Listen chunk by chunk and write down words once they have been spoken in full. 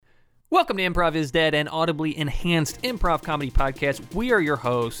Welcome to Improv is Dead, an audibly enhanced improv comedy podcast. We are your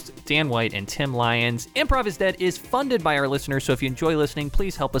hosts, Dan White and Tim Lyons. Improv is Dead is funded by our listeners, so if you enjoy listening,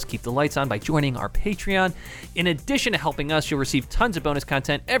 please help us keep the lights on by joining our Patreon. In addition to helping us, you'll receive tons of bonus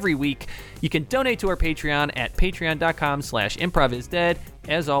content every week. You can donate to our Patreon at patreon.com/improvisdead.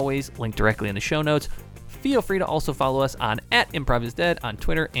 As always, linked directly in the show notes. Feel free to also follow us on @improvisdead on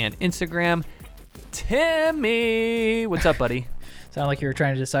Twitter and Instagram. Timmy, what's up, buddy? Sounded like you were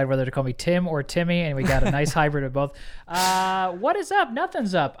trying to decide whether to call me Tim or Timmy, and we got a nice hybrid of both. What is up?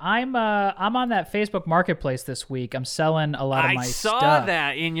 Nothing's up. I'm on that Facebook Marketplace this week. I'm selling a lot of my stuff. I saw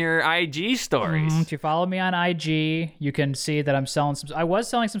that in your IG stories. If you follow me on IG, you can see that I'm selling some. I was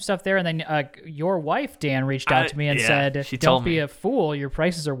selling some stuff there, and then your wife Dan reached out to me and said, "Don't be a fool. Your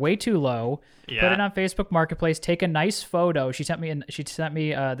prices are way too low. Put it on Facebook Marketplace. Take a nice photo." She sent me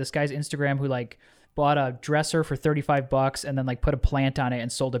this guy's Instagram who bought a dresser for $35 and then put a plant on it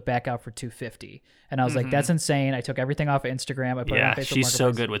and sold it back out for $250. And I was like, that's insane. I took everything off of Instagram. I put it on Facebook she's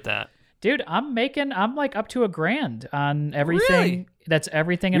so good with that. Dude, I'm up to $1,000 on everything. Really? That's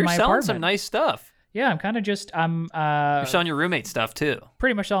everything in my apartment. You're selling some nice stuff. Yeah, I'm kind of just you're selling your roommate stuff too.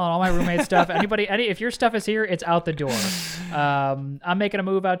 Pretty much selling all my roommate stuff. If your stuff is here, it's out the door. I'm making a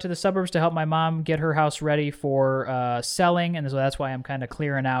move out to the suburbs to help my mom get her house ready for selling, and so that's why I'm kind of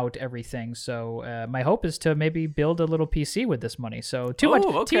clearing out everything. So my hope is to maybe build a little PC with this money. So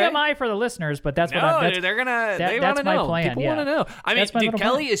much TMI for the listeners, but that's what they want to know. Plan. People want to know. I mean, dude,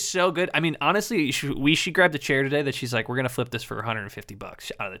 Kelly is so good. I mean, honestly, she grabbed a chair today that she's like, we're gonna flip this for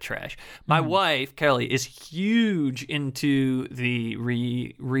 $150 out of the trash. My wife, Kelly, is huge into the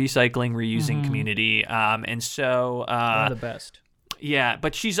recycling, reusing community, and so one of the best. Yeah,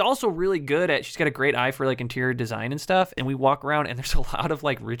 but she's also really good she's got a great eye for interior design and stuff, and we walk around and there's a lot of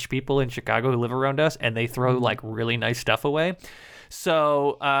rich people in Chicago who live around us, and they throw really nice stuff away.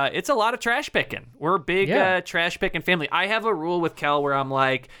 So it's a lot of trash picking. We're a big trash picking family. I have a rule with Kel where I'm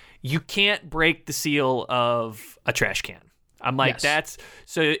like, you can't break the seal of a trash can. I'm like, that's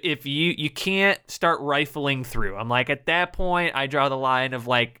so if you can't start rifling through. I'm like, at that point, I draw the line of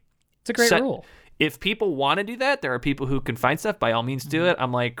it's a great rule. If people want to do that, there are people who can find stuff. By all means, do it.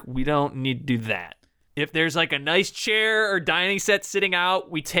 I'm like, we don't need to do that. If there's a nice chair or dining set sitting out,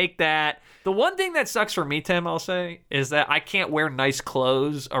 we take that. The one thing that sucks for me, Tim, I'll say, is that I can't wear nice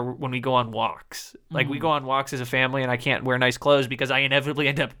clothes or when we go on walks. We go on walks as a family, and I can't wear nice clothes because I inevitably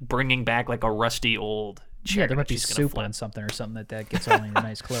end up bringing back a rusty old chair. Yeah, there might be soup on something or something that gets all in your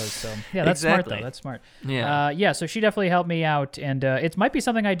nice clothes. So yeah, that's smart though. That's smart. Yeah. So she definitely helped me out, and it might be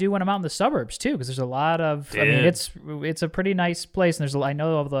something I do when I'm out in the suburbs too, because there's a lot of. Dude. I mean, it's a pretty nice place, and I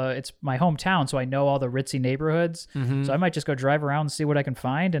know it's my hometown, so I know all the ritzy neighborhoods. So I might just go drive around and see what I can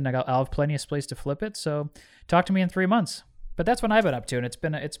find, and I'll have plenty of space to flip it. So talk to me in 3 months. But that's what I've been up to, and it's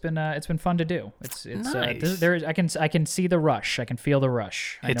been fun to do. It's nice. I can see the rush. I can feel the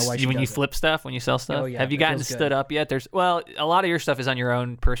rush. I know why she when you does flip stuff, when you sell stuff. Oh, yeah, have you gotten stood up yet? A lot of your stuff is on your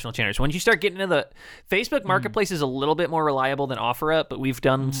own personal channels. When you start getting into the Facebook Marketplace is a little bit more reliable than OfferUp, but we've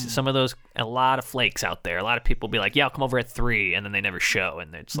done some of those. A lot of flakes out there. A lot of people be like, "Yeah, I'll come over at 3," and then they never show,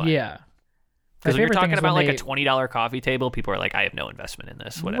 and it's like, yeah. Because when you're talking about a $20 coffee table, people are like, "I have no investment in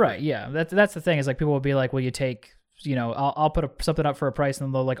this." Whatever. Right? Yeah. That's the thing. Is people will be like, "Will you take?" I'll put something up for a price,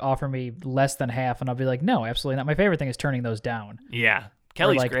 and then they'll offer me less than half, and I'll be like, no, absolutely not. My favorite thing is turning those down. Yeah.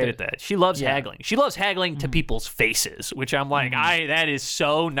 Kelly's great at that. She loves haggling. She loves haggling to people's faces, which I'm like, that is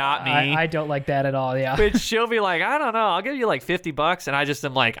so not me. I don't like that at all. Yeah. But she'll be like, I don't know, I'll give you $50, and I just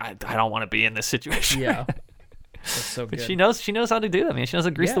am like, I don't want to be in this situation. Yeah. That's so good. But she knows how to do that. I mean, she knows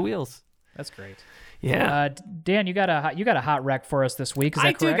how to grease the wheels. That's great. Yeah. Dan, you got a hot rec for us this week. Is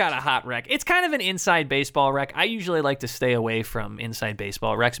that correct? I do got a hot rec. It's kind of an inside baseball rec. I usually like to stay away from inside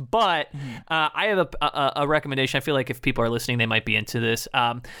baseball recs, but I have a recommendation. I feel like if people are listening, they might be into this.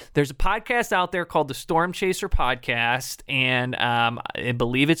 There's a podcast out there called the Storm Chaser Podcast, and I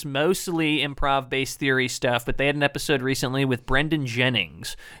believe it's mostly improv-based theory stuff, but they had an episode recently with Brendan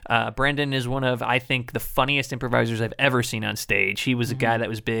Jennings. Brendan is one of, I think, the funniest improvisers I've ever seen on stage. He was a guy that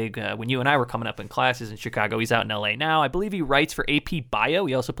was big when you and I were coming up in class. In Chicago. He's out in LA now. I believe he writes for AP Bio.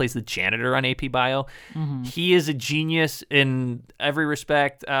 He also plays the janitor on AP Bio. He is a genius in every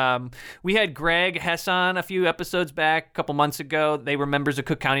respect. We had Greg Hess on a few episodes back, a couple months ago. They were members of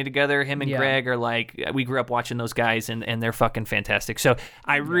Cook County together. Him and Greg are we grew up watching those guys, and they're fucking fantastic. So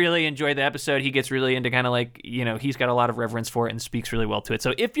I really enjoyed the episode. He gets really into kind of he's got a lot of reverence for it and speaks really well to it.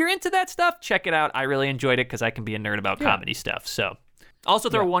 So if you're into that stuff, check it out. I really enjoyed it because I can be a nerd about comedy stuff. So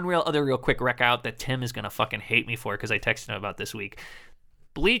also throw one real quick rec out that Tim is going to fucking hate me for because I texted him about this week.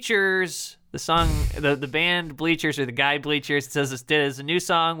 Bleachers The song, the band Bleachers, or the guy Bleachers, says this is a new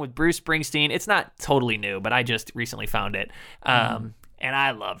song with Bruce Springsteen. It's not totally new, but I just recently found it. And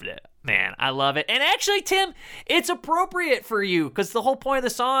I loved it. Man, I love it. And actually, Tim, it's appropriate for you because the whole point of the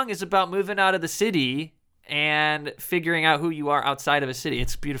song is about moving out of the city and figuring out who you are outside of a city.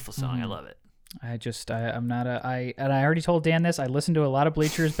 It's a beautiful song. I love it. And I already told Dan this. I listened to a lot of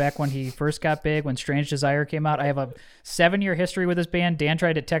Bleachers back when he first got big, when Strange Desire came out. I have a 7-year history with this band. Dan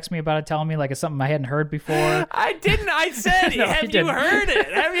tried to text me about it, telling me like it's something I hadn't heard before. I didn't. I said, no, have you heard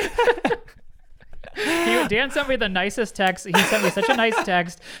it? Have you? Dan sent me the nicest text. He sent me such a nice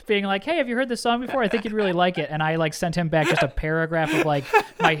text being like, hey, have you heard this song before? I think you'd really like it. And I like sent him back just a paragraph of like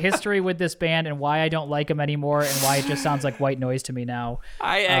my history with this band and why I don't like them anymore and why it just sounds like white noise to me now.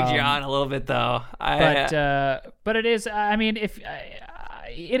 I egged you on a little bit though. But it is, I mean, it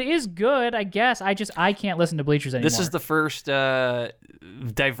is good, I guess. I can't listen to Bleachers anymore. This is the first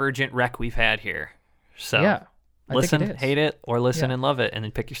divergent rec we've had here. So yeah, listen, hate it, or listen and love it, and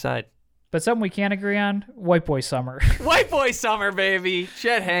then pick your side. But something we can't agree on, White Boy Summer. White Boy Summer, baby.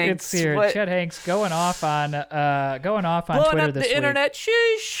 Chet Hanks. It's here. Chet Hanks going off on Twitter this week. The internet,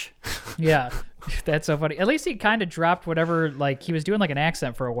 sheesh. Yeah, that's so funny. At least he kind of dropped whatever, like he was doing like an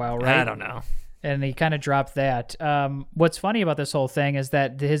accent for a while, right? I don't know. And he kind of dropped that. What's funny about this whole thing is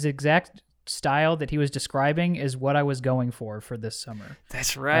that his exact style that he was describing is what I was going for this summer.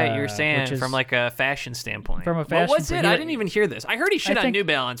 That's right. You were saying from like a fashion standpoint. From a fashion What was it? I didn't even hear this. I heard he shit on New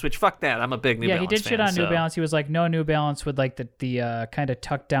Balance, which fuck that. I'm a big New Balance fan. Yeah, he did shit on New Balance. He was like, no New Balance with like the kind of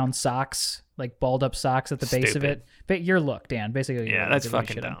tucked down socks, like balled up socks at the base of it. But your look, Dan, basically. Yeah, that's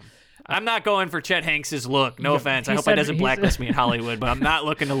fucking dumb. I'm not going for Chet Hanks' look. No offense. I hope he doesn't blacklist me in Hollywood, but I'm not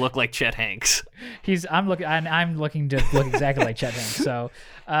looking to look like Chet Hanks. I'm looking to look exactly like Chet Hanks. So,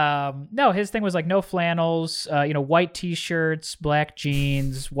 no, his thing was like no flannels, white t-shirts, black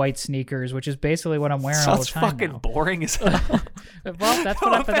jeans, white sneakers, which is basically what I'm wearing all the time. That's fucking boring as hell. Well, that's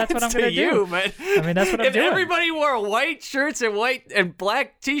what I'm going to do. But I mean, that's what I'm doing. If everybody wore white shirts and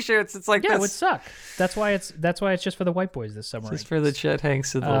black t-shirts, it's like it would suck. That's why it's just for the white boys this summer. It's for the Chet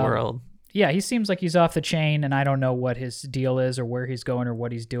Hanks of the world. Yeah, he seems like he's off the chain, and I don't know what his deal is or where he's going or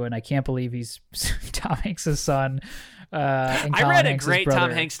what he's doing. I can't believe he's Tom Hanks' son. I read a great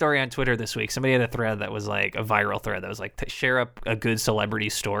Tom Hanks story on Twitter this week. Somebody had a thread that was like a viral thread that was like, share up a good celebrity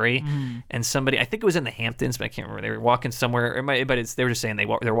story. And somebody, I think it was in the Hamptons, but I can't remember. They were walking somewhere, they were just saying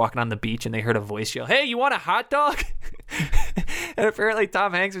they're walking on the beach and they heard a voice yell, "Hey, you want a hot dog?" And apparently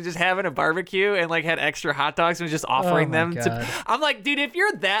Tom Hanks was just having a barbecue and like had extra hot dogs and was just offering them. I'm like, dude, if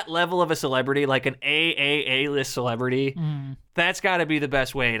you're that level of a celebrity, like an A-list celebrity, that's got to be the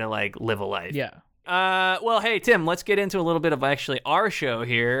best way to like live a life. Yeah. Well, hey, Tim, let's get into a little bit of actually our show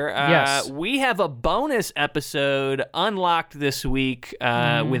here. Yes. We have a bonus episode unlocked this week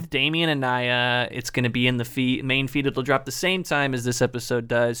with Damien and Naya. It's going to be in the main feed. It'll drop the same time as this episode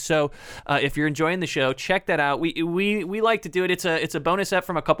does. So if you're enjoying the show, check that out. We like to do it. It's a bonus ep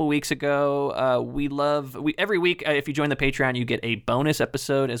from a couple weeks ago. Every week, if you join the Patreon, you get a bonus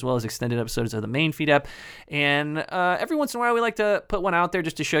episode as well as extended episodes of the main feed up. And every once in a while, we like to put one out there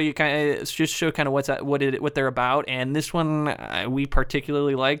just to show you kind of what they're about, and this one we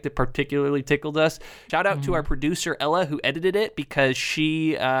particularly liked. It particularly tickled us. Shout out to our producer Ella, who edited it, because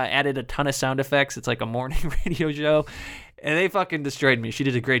she added a ton of sound effects. It's like a morning radio show, and they fucking destroyed me. She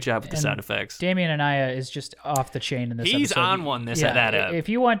did a great job with the sound effects. Damien and Naya is just off the chain in this episode. He's on one that up. If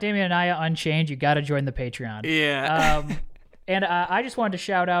you want Damien and Naya unchained, you got to join the Patreon. Yeah. And I just wanted to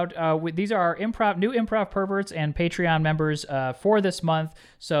shout out, these are our new improv perverts and Patreon members for this month.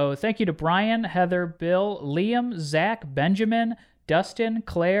 So thank you to Brian, Heather, Bill, Liam, Zach, Benjamin, Dustin,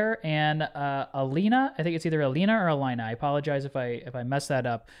 Claire, and Alina. I think it's either Alina or Alina. I apologize if I mess that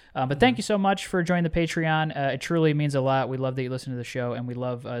up. But thank you so much for joining the Patreon. It truly means a lot. We love that you listen to the show, and we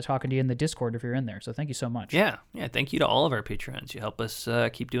love talking to you in the Discord if you're in there. So thank you so much. Yeah. Thank you to all of our Patrons. You help us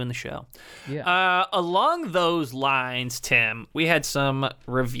keep doing the show. Yeah. Along those lines, Tim, we had some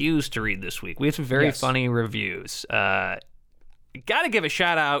reviews to read this week. We had some very funny reviews. Got to give a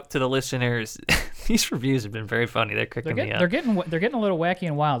shout out to the listeners. These reviews have been very funny. They're kicking me up. They're getting a little wacky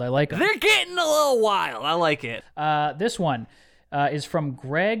and wild. I like them. They're getting a little wild. I like it. This one is from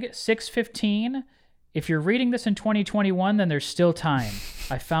Greg615. If you're reading this in 2021, then there's still time.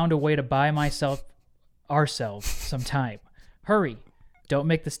 I found a way to buy ourselves some time. Hurry. Don't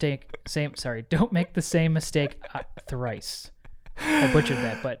make the same mistake thrice. I butchered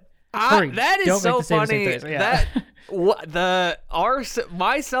that, but hurry. That is don't so make the same funny. Mistake thrice. Yeah.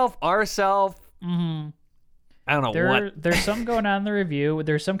 Ourself. Mm-hmm. I don't know what. There's some going on in the review.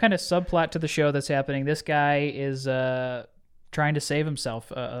 There's some kind of subplot to the show that's happening. This guy is trying to save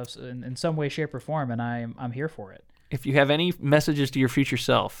himself in some way, shape, or form, and I'm here for it. If you have any messages to your future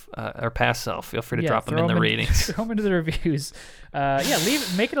self or past self, feel free to drop them in the ratings. Throw them into the reviews.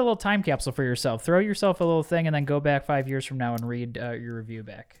 Make it a little time capsule for yourself. Throw yourself a little thing and then go back 5 years from now and read your review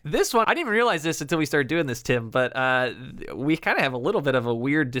back. This one, I didn't even realize this until we started doing this, Tim, but we kind of have a little bit of a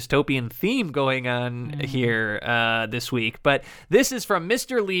weird dystopian theme going on here this week. But this is from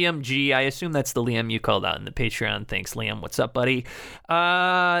Mr. Liam G. I assume that's the Liam you called out in the Patreon. Thanks, Liam. What's up, buddy?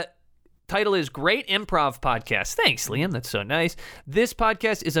 Title is Great Improv Podcast. Thanks, Liam. That's so nice. This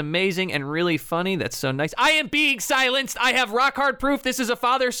podcast is amazing and really funny. That's so nice. I am being silenced. I have rock hard proof this is a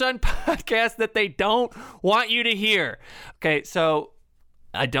father-son podcast that they don't want you to hear. Okay, so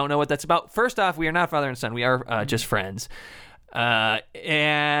I don't know what that's about. First off, we are not father and son. We are just friends.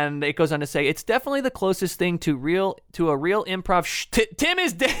 And it goes on to say it's definitely the closest thing to a real improv. Tim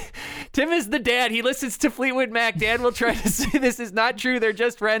is the dad. He listens to Fleetwood Mac. Dad will try to say this is not true. They're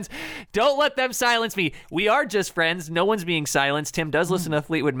just friends. Don't let them silence me. We are just friends. No one's being silenced. Tim does listen to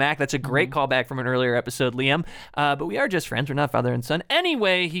Fleetwood Mac. That's a great callback from an earlier episode, Liam. But we are just friends. We're not father and son.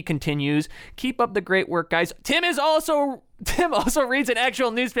 Anyway, he continues. Keep up the great work, guys. Tim also reads an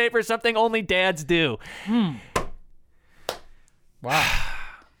actual newspaper, something only dads do. Wow.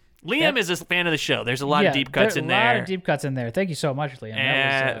 Liam is a fan of the show. There's a lot of deep cuts in there. A lot of deep cuts in there. Thank you so much,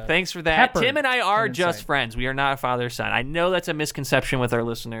 Liam. Thanks for that. Tim and I are just friends. We are not father-son. I know that's a misconception with our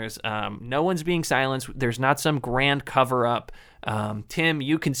listeners. No one's being silenced. There's not some grand cover-up. Tim,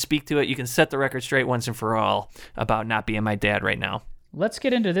 you can speak to it. You can set the record straight once and for all about not being my dad right now. Let's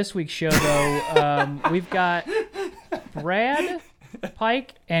get into this week's show, though. We've got Brad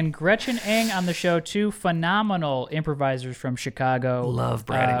Pike and Gretchen Eng on the show, two phenomenal improvisers from Chicago. Love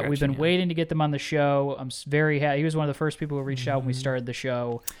Brad and Gretchen. We've been waiting to get them on the show. I'm very happy. He was one of the first people who reached out when we started the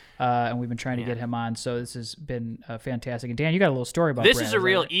show, and we've been trying to get him on. So this has been fantastic. And Dan, you got a little story about this. Brad, is a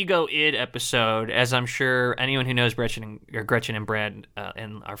real ego-id episode, as I'm sure anyone who knows Gretchen and Brad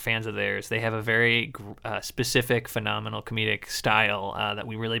and are fans of theirs, they have a very specific, phenomenal comedic style that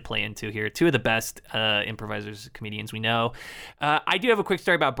we really play into here. Two of the best improvisers, comedians we know. I do have a quick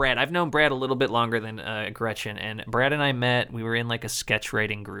story about Brad. I've known Brad a little bit longer than Gretchen, and Brad and I met. We were in like a sketch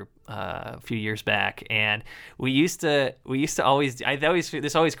writing group a few years back, and we used to always.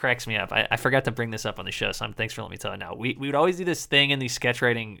 This always cracks me up. I forgot to bring this up on the show, so thanks for letting me tell it now. We would always do this thing in these sketch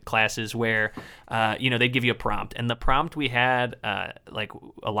writing classes where, they'd give you a prompt, and the prompt we had like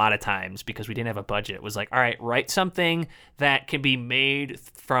a lot of times because we didn't have a budget was like, all right, write something that can be made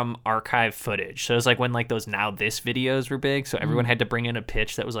from archive footage. So it was like when like those Now This videos were big, so everyone had to bring in a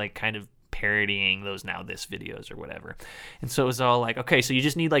pitch that was like kind of parodying those Now This videos or whatever. And so it was all like, okay, so you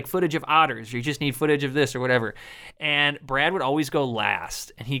just need like footage of otters, or you just need footage of this or whatever. And Brad would always go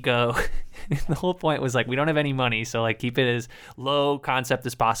last, and he'd go, the whole point was like, we don't have any money, so like keep it as low concept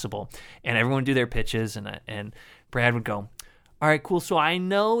as possible. And everyone would do their pitches, and Brad would go, all right, cool. So I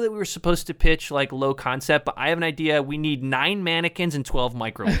know that we were supposed to pitch like low concept, but I have an idea. We need 9 mannequins and 12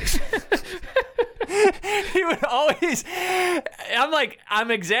 microwaves. He would always,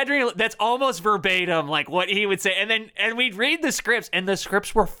 I'm exaggerating. That's almost verbatim, like what he would say. And we'd read the scripts, and the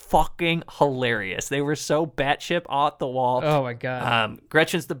scripts were fucking hilarious. They were so batshit off the wall. Oh my God.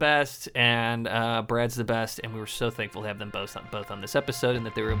 Gretchen's the best, and Brad's the best. And we were so thankful to have them both on this episode, and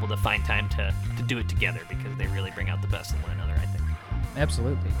that they were able to find time to do it together, because they really bring out the best in one another, I think.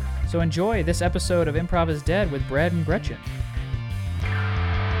 Absolutely. So enjoy this episode of Improv is Dead with Brad and Gretchen.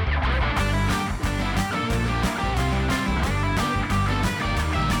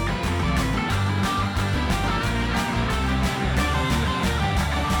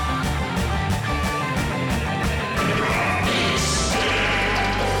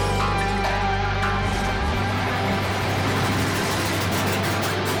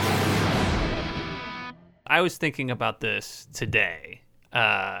 I was thinking about this today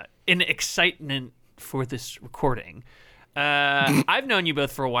in excitement for this recording. I've known you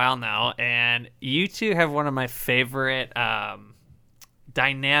both for a while now, and you two have one of my favorite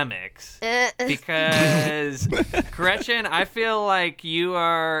dynamics because Gretchen, I feel like you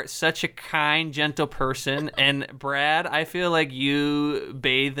are such a kind, gentle person, and Brad, I feel like you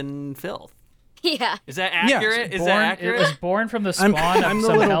bathe in filth. Yeah. Is that accurate? Yeah, it was born from the spawn of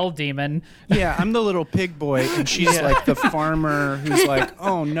some hell demon. Yeah, I'm the little pig boy, and she's like the farmer who's like,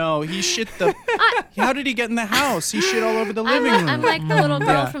 oh no, he shit the... How did he get in the house? He shit all over the living room. I'm like the little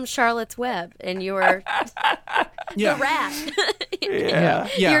girl from Charlotte's Web, and you were the rat. Yeah.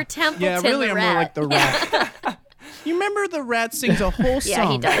 You're Templeton Yeah, really, the I'm rat. more like the rat. You remember the rat sings a whole song?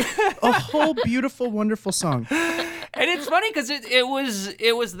 Yeah, he does. A whole beautiful, wonderful song. And it's funny because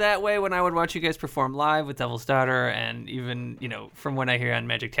it was that way when I would watch you guys perform live with Devil's Daughter, and even from when I hear on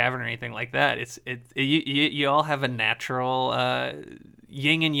Magic Tavern or anything like that. You all have a natural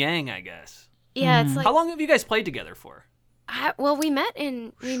yin and yang, I guess. Yeah, it's like. How long have you guys played together for? Well, we met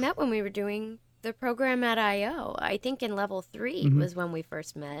when we were doing the program at IO. I think in level 3 was when we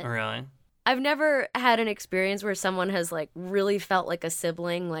first met. Oh, really? I've never had an experience where someone has like really felt like a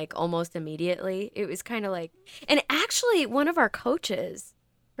sibling like almost immediately. It was kind of like, and actually one of our coaches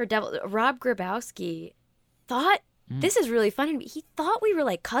for Rob Grabowski, thought this is really funny to me. He thought we were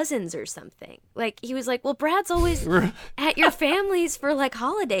like cousins or something. Like he was like, "Well, Brad's always at your family's for like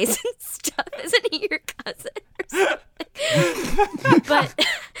holidays and stuff. Isn't he your cousin or something?" But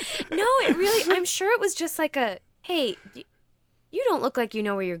no, it really. I'm sure it was just like a, "Hey, you don't look like you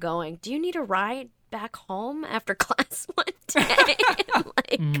know where you're going. Do you need a ride back home after class one day?"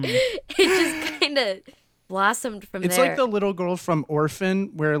 And it just kind of blossomed from it's there. It's like the little girl from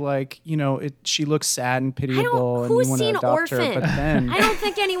Orphan, where she looks sad and pitiable, and you want to adopt Orphan? her. But then I don't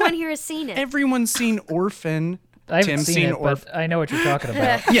think anyone here has seen it. Everyone's seen Orphan. I haven't seen it, but I know what you're talking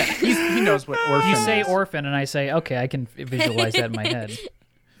about. Yeah, he knows what Orphan is. You say Orphan, and I say, okay, I can visualize that in my head.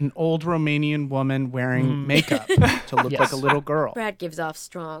 An old Romanian woman wearing makeup to look like a little girl. Brad gives off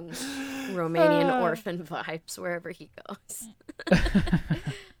strong Romanian orphan vibes wherever he goes.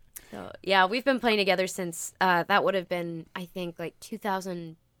 So, yeah, we've been playing together since that would have been, I think, like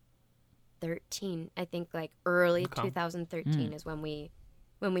 2013. I think like early 2013 is when we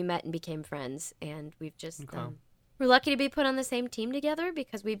met and became friends, and we've just we're lucky to be put on the same team together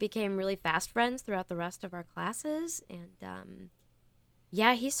because we became really fast friends throughout the rest of our classes, and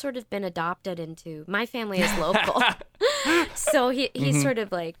yeah, he's sort of been adopted into, my family is local. So he's sort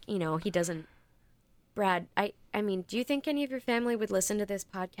of like, he doesn't, Brad, I mean, do you think any of your family would listen to this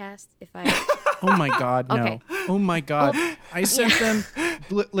podcast if I... Oh my God, no. Okay. Oh my God. Well, I sent them,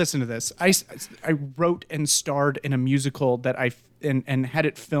 listen to this. I wrote and starred in a musical that and had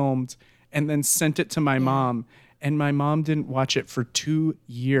it filmed and then sent it to my mom, and my mom didn't watch it for 2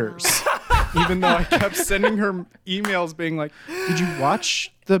 years. Even though I kept sending her emails being like, "Did you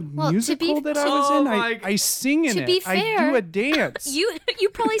watch the musical that I was in? I sing in it. To be fair, I do a dance." You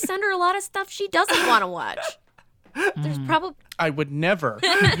probably send her a lot of stuff she doesn't want to watch. There's probably. I would never.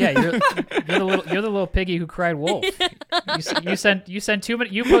 Yeah, you're the little piggy who cried wolf. You sent too many.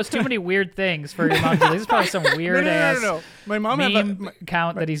 You post too many weird things for your mom. This is probably some weird ass. My mom meme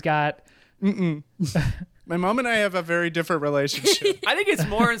account that he's got. My mom and I have a very different relationship. I think it's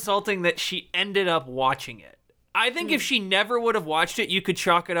more insulting that she ended up watching it. I think if she never would have watched it, you could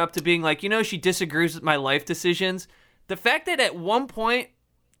chalk it up to being like, she disagrees with my life decisions. The fact that at one point,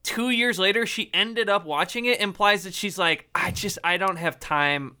 2 years later, she ended up watching it implies that she's like, I don't have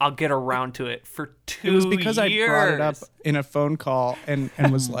time. I'll get around to it for 2 years. It was because I brought it up in a phone call and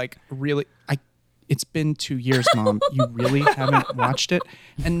was like, really, it's been 2 years, Mom. You really haven't watched it?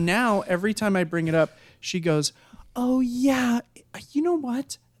 And now every time I bring it up, she goes, "Oh, yeah, you know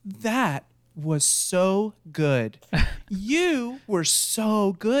what? That was so good. You were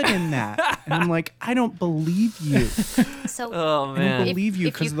so good in that." And I'm like, I don't believe you. So, oh, man. I don't believe you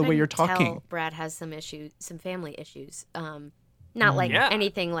because of the way you're talking. Brad has some issues, some family issues. Not like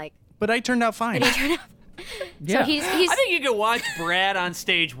anything like. But I turned out fine. Yeah. So he's I think you could watch Brad on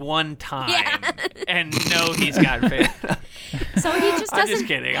stage one time and know he's got faith. So he just doesn't just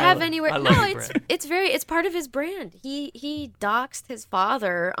kidding. have anywhere. No, it's part of his brand. He doxed his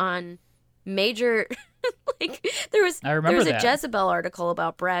father on major there was a Jezebel article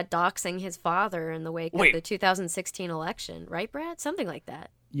about Brad doxing his father in the wake of the 2016 election, right, Brad? Something like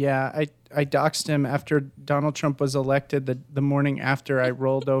that. Yeah, I doxed him after Donald Trump was elected. The morning after, I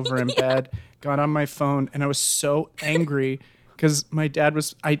rolled over in bed, got on my phone, and I was so angry because my dad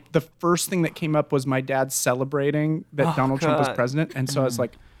was. The first thing that came up was my dad celebrating that Donald Trump was president, and so I was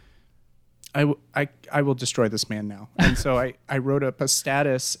like, I will destroy this man now. And so I wrote up a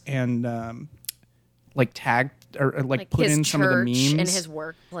status and tagged or put in some of the memes. In his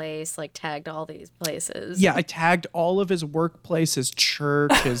workplace, tagged all these places. Yeah, I tagged all of his workplace, his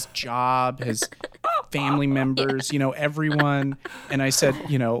church, his job, his family members, everyone. And I said,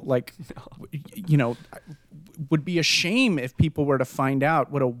 would be a shame if people were to find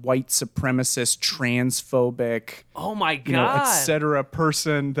out what a white supremacist, transphobic, oh my God, et cetera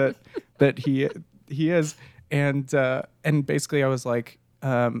person that he is. And basically I was like,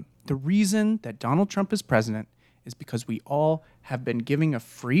 the reason that Donald Trump is president is because we all have been giving a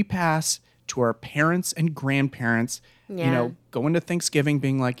free pass to our parents and grandparents, going to Thanksgiving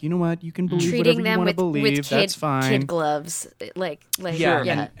being like, you know what, you can believe treating whatever you want to believe, that's fine. Kid gloves,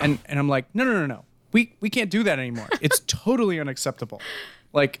 And I'm like, no. we can't do that anymore. It's totally unacceptable.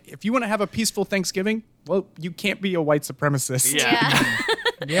 Like, if you want to have a peaceful Thanksgiving, well, you can't be a white supremacist.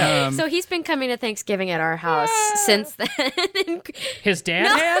 Yeah. So he's been coming to Thanksgiving at our house since then. His dad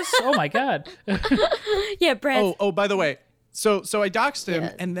has? Oh my God. Yeah, Brad. Oh, by the way, so I doxed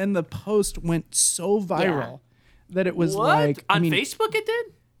him, and then the post went so viral that it was like on Facebook. It did.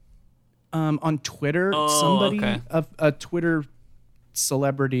 On Twitter, somebody a Twitter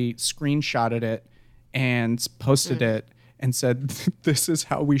celebrity screenshotted it and posted it. And said, "This is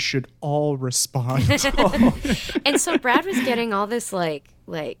how we should all respond." And so Brad was getting all this like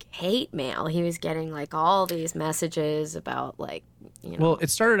hate mail. He was getting like all these messages about like, you know. Well, it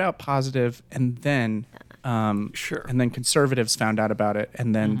started out positive, and then and then conservatives found out about it,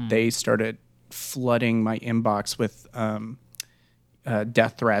 and then they started flooding my inbox with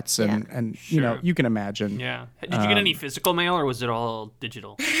death threats and you know, you can imagine. Yeah. Did you get any physical mail, or was it all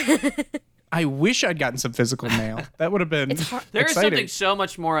digital? I wish I'd gotten some physical mail. That would have been There is something so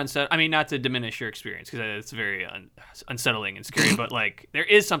much more unsettling. I mean, not to diminish your experience, because it's very unsettling and scary, but like there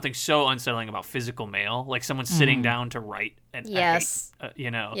is something so unsettling about physical mail, like someone sitting down to write. And you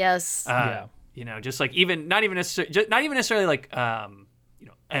know. Yes. You know, just like not even necessarily like you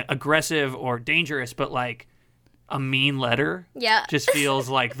know, aggressive or dangerous, but like a mean letter just feels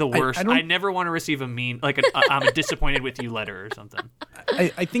like the worst. I never want to receive a mean, like I'm disappointed with you letter or something.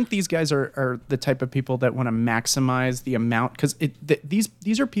 I think these guys are the type of people that want to maximize the amount, because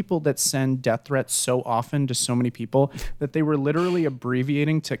these are people that send death threats so often to so many people that they were literally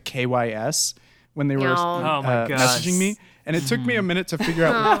abbreviating to KYS when they were messaging me. And it took me a minute to figure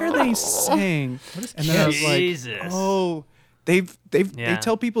out what are they saying. And then I was like, oh, they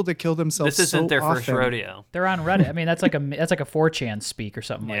tell people to kill themselves. This isn't their first often. rodeo. They're on Reddit. I mean, that's like a 4chan speak or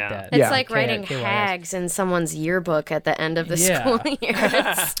something like that. It's like writing hags in someone's yearbook at the end of the school year.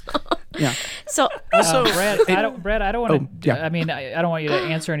 So also, Brad, I don't want to. I mean, I don't want you to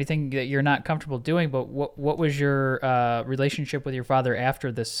answer anything that you're not comfortable doing. But what was your relationship with your father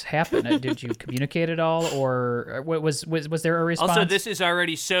after this happened? Did you communicate at all, or was there a response? Also, this is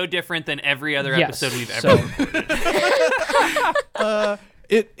already so different than every other episode we've ever recorded.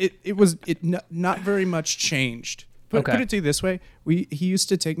 It was not very much changed. Put it to you this way: he used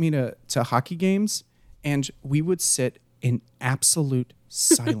to take me to hockey games, and we would sit in absolute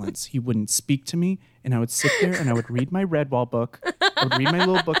silence. He wouldn't speak to me, and I would sit there and I would read my Redwall book. I would read my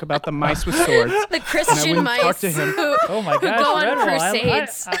little book about the mice with swords. The Christian mice talk to him. Oh my gosh, go on Redwall.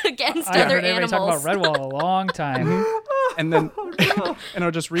 crusades against other animals. I've heard everybody talk about Redwall a long time. And then and I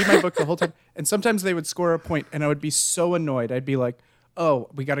would just read my book the whole time. And sometimes they would score a point, and I would be so annoyed. I'd be like, oh,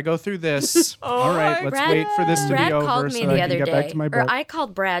 we got to go through this. All right, let's wait for this to be over called me so the I other can get day, back to my book. or I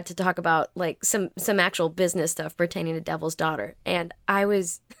called Brad to talk about like some actual business stuff pertaining to Devil's Daughter, and I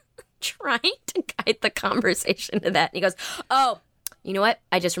was trying to guide the conversation to that. And he goes, oh, you know what?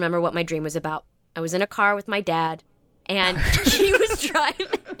 I just remember what my dream was about. I was in a car with my dad, and he was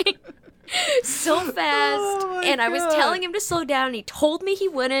driving so fast, and I was telling him to slow down, and he told me he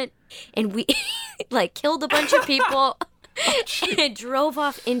wouldn't, and we like killed a bunch of people. And it drove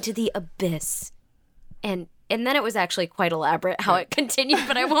off into the abyss. And then it was actually quite elaborate how it continued,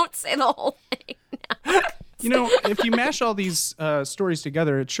 but I won't say the whole thing now. You know, if you mash all these stories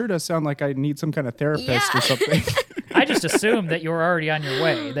together, it sure does sound like I need some kind of therapist or something. I just assumed that you were already on your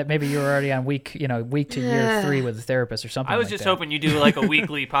way, that maybe you were already on week to year 3 with a therapist or something. I was just hoping you do like a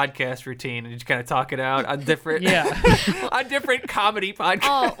weekly podcast routine and just kind of talk it out on different on different comedy podcasts.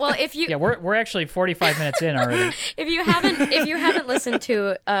 Oh, well, if you we're actually 45 minutes in already. If you haven't listened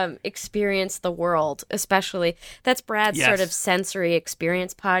to Experience the World, especially, that's Brad's sort of sensory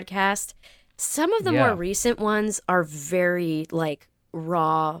experience podcast. Some of the more recent ones are very like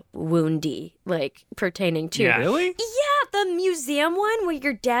raw, woundy, like pertaining to. Yeah. Really? Yeah, the museum one where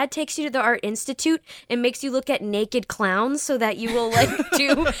your dad takes you to the Art Institute and makes you look at naked clowns so that you will like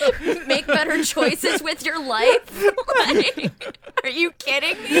make better choices with your life. Like, are you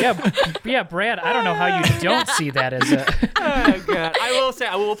kidding me? Yeah, Brad. I don't know how you don't see that as a. Oh God! I will say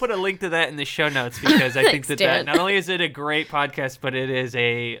I will put a link to that in the show notes, because I think that not only is it a great podcast, but it is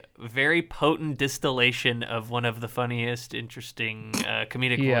a very potent distillation of one of the funniest, interesting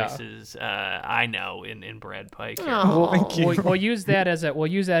comedic voices I know in Brad Pike. We'll use that as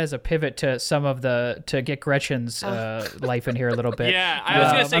a pivot to some of to get Gretchen's life in here a little bit. Yeah, I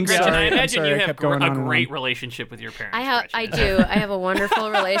was going to say, Gretchen, I imagine you have a great relationship with your parents. I do. I have a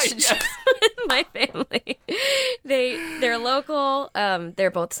wonderful relationship with my family. They're local. They're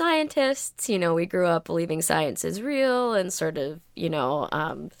both scientists. You know, we grew up believing science is real and sort of, you know,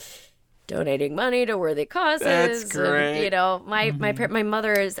 donating money to worthy causes. That's great. And, my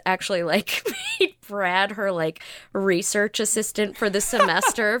mother is actually like made Brad her like research assistant for the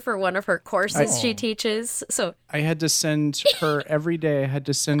semester for one of her courses she teaches. So I had to send her every day. I had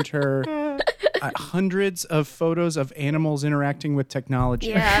to send her hundreds of photos of animals interacting with technology.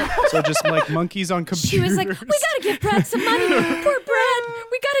 Yeah. So just like monkeys on computers. She was like, "We gotta give Brad some money. Poor Brad.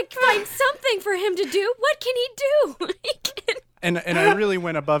 We gotta find something for him to do. What can he do?" And I really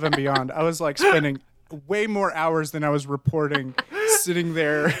went above and beyond. I was like spending way more hours than I was reporting, sitting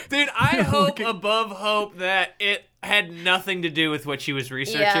there. Dude, I hope above hope that it had nothing to do with what she was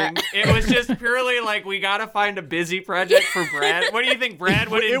researching. Yeah. It was just purely like, we gotta find a busy project for Brad. What do you think Brad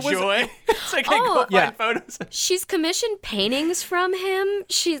would enjoy? It's like, go find photos. She's commissioned paintings from him.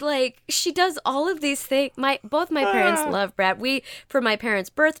 She does all of these things. Both my parents love Brad. For my parents'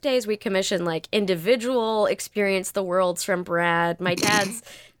 birthdays, we commission like individual experience the worlds from Brad. My dad's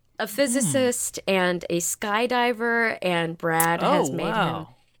a physicist and a skydiver, and Brad has made him.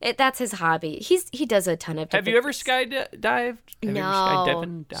 That's his hobby. He does a ton of. Have you ever skydived?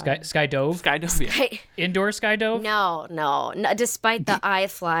 No. Sky dove? Sky dove. Yeah. Indoor sky dove? No. Despite the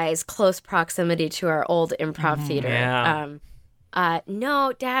iFly's close proximity to our old improv theater. Yeah.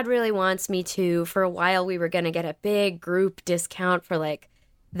 No, Dad really wants me to. For a while, we were going to get a big group discount for like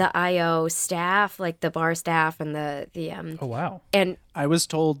the IO staff, like the bar staff and the Oh wow! And I was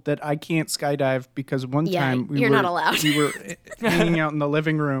told that I can't skydive because one time you're not allowed. We were hanging out in the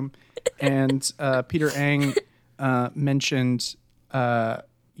living room, and Peter Ang mentioned, he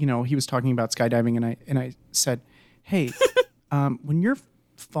was talking about skydiving, and I said, "Hey, when you're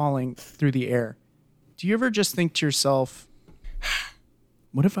falling through the air, do you ever just think to yourself,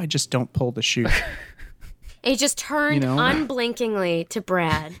 what if I just don't pull the chute?" He just turned unblinkingly to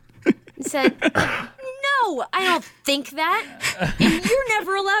Brad and said, "No, I don't think that. And you're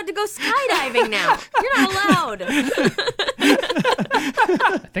never allowed to go skydiving now. You're not allowed."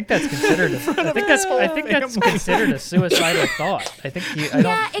 I think that's considered. I think that's considered a suicidal thought.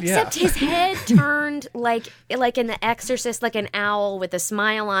 Except his head turned like in The Exorcist, like an owl with a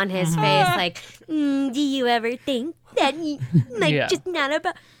smile on his face. Like, do you ever think that you just not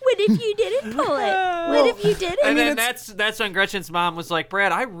about? What if you didn't pull it? What if you didn't? And then that's when Gretchen's mom was like,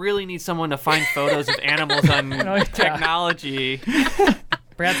 "Brad, I really need someone to find photos of animals on technology."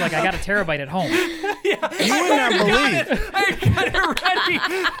 Brad's like, "I got a terabyte at home." Yeah, you would not believe. I got it ready.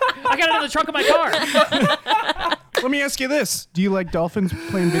 I got it in the trunk of my car. Let me ask you this: do you like dolphins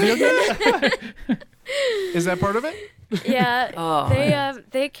playing video games? Is that part of it? Yeah,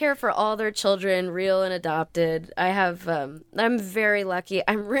 they care for all their children, real and adopted. I'm very lucky.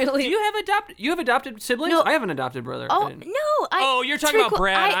 I'm really. Do you have adopted siblings? No. I have an adopted brother. Oh no! You're talking about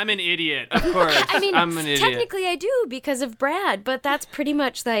Brad. I'm an idiot. Of course. I mean, I'm an idiot. Technically I do because of Brad, but that's pretty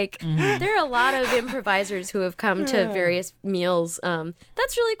much like there are a lot of improvisers who have come to various meals.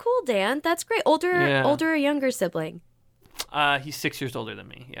 That's really cool, Dan. That's great. Older or younger sibling? He's 6 years older than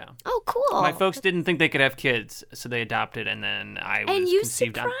me. Yeah. Oh, cool. My folks didn't think they could have kids, so they adopted, and then I was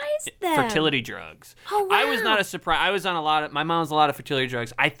conceived on fertility drugs. Oh, wow. I was not a surprise. I was on my mom was on a lot of fertility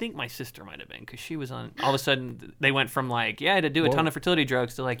drugs. I think my sister might have been because she was on. All of a sudden, they went from like, "Yeah, I had to do a ton of fertility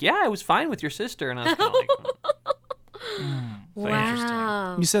drugs" to like, "Yeah, I was fine with your sister," and I was kind of like.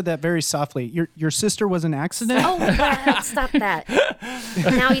 Wow. You said that very softly. Your sister was an accident? Oh, Brad, stop that.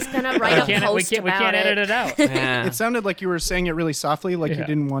 Now he's going to write a post about it. We can't edit it out. Yeah. It sounded like you were saying it really softly, like you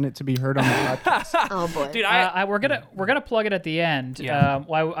didn't want it to be heard on the podcast. Oh, boy. Dude, we're gonna plug it at the end. Yeah.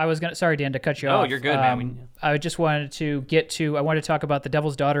 I was gonna. Sorry, Dan, to cut you off. Oh, you're good, man. I just wanted to I wanted to talk about the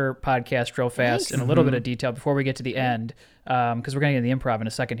Devil's Daughter podcast real fast in a little bit of detail before we get to the end, because we're going to get into the improv in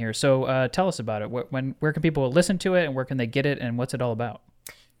a second here. So tell us about it. Where can people listen to it, and where can they get it, and what's it all about?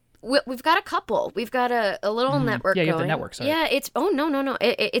 We've got a couple. We've got a little network going. Yeah, you have the network side. Yeah, no.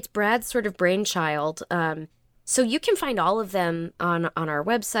 It's Brad's sort of brainchild. So you can find all of them on our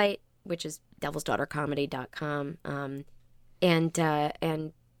website, which is devilsdaughtercomedy.com.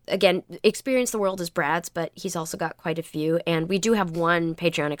 And again, Experience the World is Brad's, but he's also got quite a few. And we do have one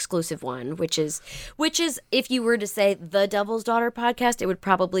Patreon exclusive one, which is if you were to say the Devil's Daughter podcast, it would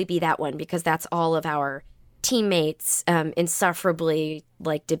probably be that one, because that's all of our teammates insufferably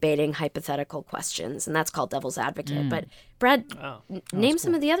like debating hypothetical questions, and that's called Devil's Advocate. But Brad, name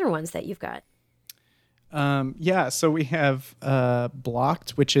some of the other ones that you've got. So we have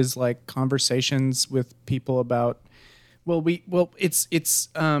Blocked, which is like conversations with people about it's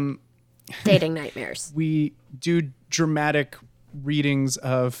dating nightmares. We do dramatic readings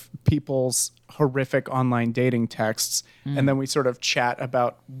of people's horrific online dating texts, and then we sort of chat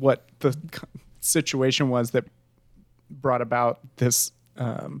about what the situation was that brought about this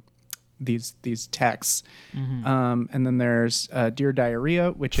these texts. And then there's Dear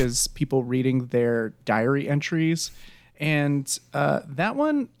Diarrhea, which is people reading their diary entries. And that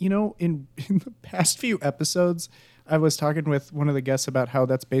one, in the past few episodes, I was talking with one of the guests about how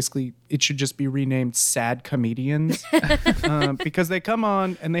that's basically, it should just be renamed Sad Comedians because they come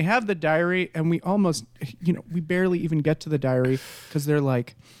on and they have the diary and we almost, we barely even get to the diary because they're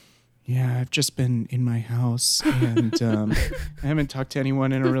like, yeah, I've just been in my house and I haven't talked to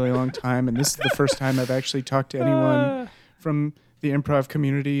anyone in a really long time. And this is the first time I've actually talked to anyone from the improv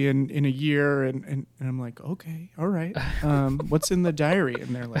community in a year. And I'm like, okay, all right. What's in the diary?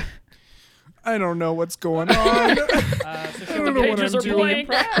 And they're like, I don't know what's going on. The pages are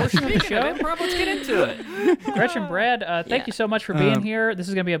blank. Speaking of improv, let's get into it. Gretchen, Brad, thank you so much for being here. This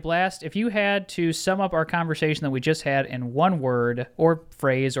is going to be a blast. If you had to sum up our conversation that we just had in one word or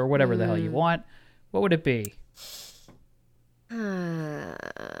phrase or whatever the hell you want, what would it be?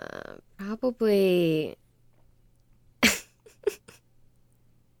 Probably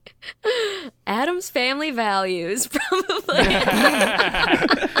Adam's Family Values. Probably.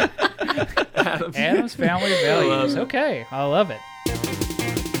 Adam's Family Values. Okay, I love it.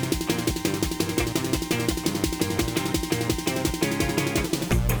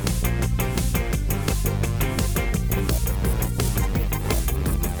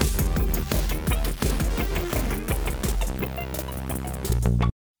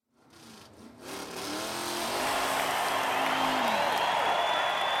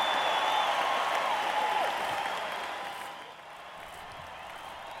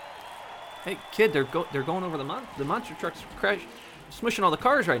 Hey, kid, they're going over the monster truck's smushing all the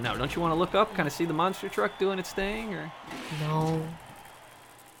cars right now. Don't you want to look up, kind of see the monster truck doing its thing, or? No.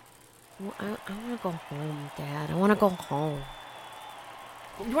 I want to go home, Dad. I want to go home.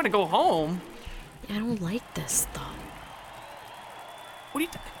 You want to go home? I don't like this stuff. What are you?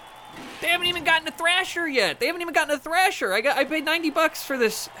 They haven't even gotten a Thrasher yet. I paid $90 for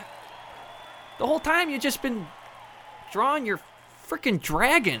this. The whole time you've just been drawing your freaking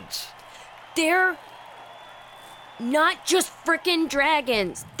dragons. They're not just frickin'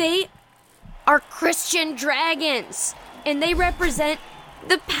 dragons. They are Christian dragons. And they represent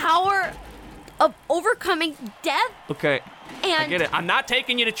the power of overcoming death. Okay. And I get it. I'm not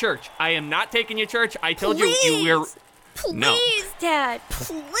taking you to church. I am not taking you to church. I told you we're... Please, Dad.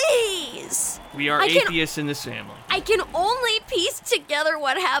 Please. We are atheists in this family. I can only piece together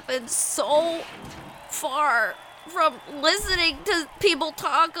what happened so far from listening to people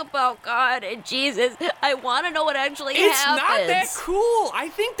talk about God and Jesus. I want to know what actually happens. It's not that cool. I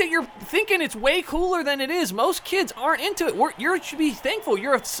think that you're thinking it's way cooler than it is. Most kids aren't into it. You should be thankful.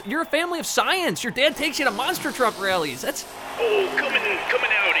 You're a family of science. Your dad takes you to monster truck rallies. That's... Oh, coming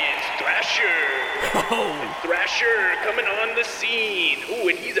out is Thrasher. Oh. Thrasher coming on the scene. Oh,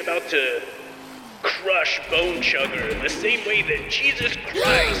 and he's about to crush Bone Chugger the same way that Jesus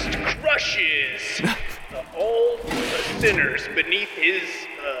Christ crushes all the sinners beneath his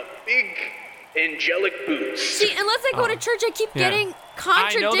big angelic boots. See, unless I go to church, I keep getting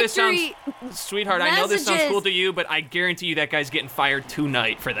contradictory Sweetheart, messages. I know this sounds cool to you, but I guarantee you that guy's getting fired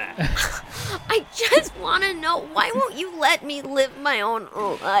tonight for that. I just want to know, why won't you let me live my own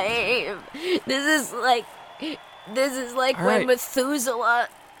life? This is like when Methuselah,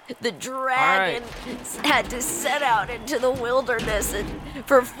 the dragon, had to set out into the wilderness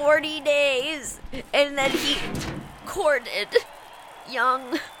for 40 days, and then he courted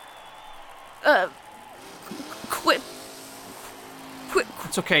young,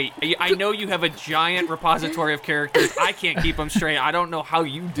 It's okay. I know you have a giant repository of characters. I can't keep them straight. I don't know how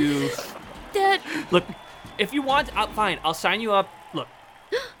you do. Dad. Look, if you want, fine. I'll sign you up. Look,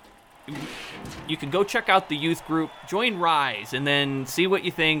 you can go check out the youth group, join Rise, and then see what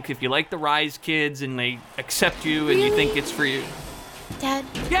you think. If you like the Rise kids and they accept you and you think it's for you. Dad.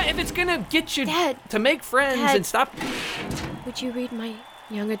 Yeah, if it's gonna get you to make friends and stop. Would you read my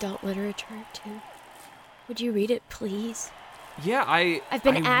young adult literature too? Would you read it, please? Yeah, I've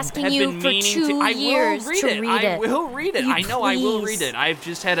been asking you for 2 years to read it. I will read it. I know please? I will read it. I've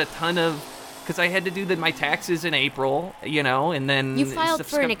just had a ton of... Because I had to do my taxes in April, and then... You filed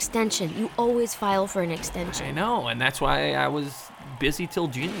for an extension. You always file for an extension. I know, and that's why I was busy till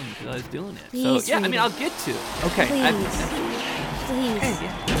June because I was doing it. Please so, yeah, I mean, I'll get to it. Okay. Please.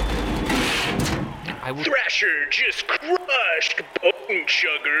 I will... Thrasher just crushed Bone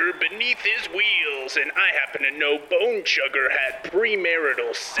Chugger beneath his wheels, and I happen to know Bone Chugger had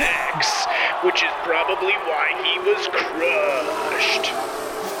premarital sex, which is probably why he was crushed.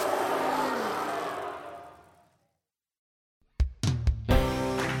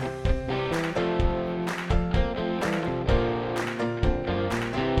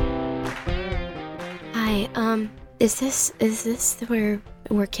 Is this where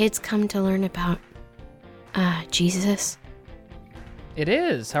kids come to learn about Jesus? It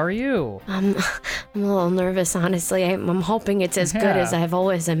is. How are you? I'm a little nervous, honestly. I'm hoping it's as good as I've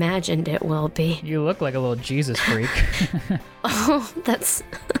always imagined it will be. You look like a little Jesus freak. Oh, that's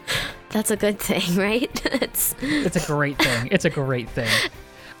a good thing, right? It's a great thing. It's a great thing.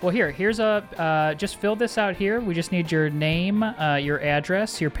 Well, here's just fill this out here. We just need your name, your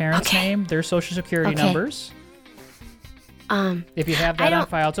address, your parents' name, their social security numbers. If you have that on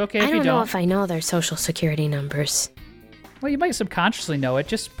file, it's okay if you don't. I don't know if I know their social security numbers. Well, you might subconsciously know it.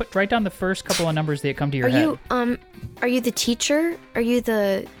 Just write down the first couple of numbers that come to your head. Are you the teacher? Are you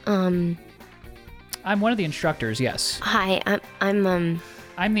the I'm one of the instructors, yes. Hi,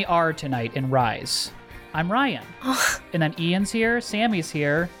 I'm the R tonight in Rise. I'm Ryan. And then Ian's here, Sammy's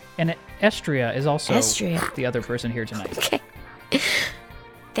here, and Estria is also the other person here tonight. Okay.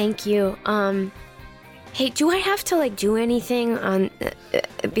 Thank you. Hey, do I have to do anything on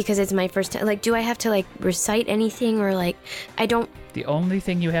because it's my first time? Do I have to recite anything or I don't? The only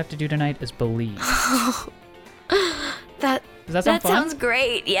thing you have to do tonight is believe. Does that sound fun? Sounds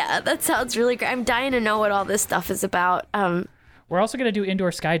great. Yeah, that sounds really great. I'm dying to know what all this stuff is about. We're also gonna do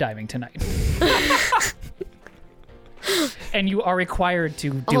indoor skydiving tonight. And you are required to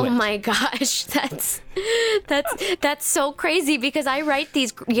do it. Oh my gosh, that's so crazy because I write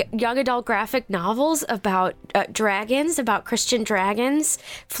these young adult graphic novels about dragons, about Christian dragons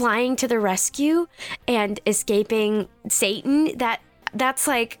flying to the rescue and escaping Satan. That's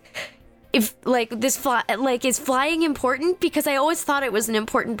if is flying important? Because I always thought it was an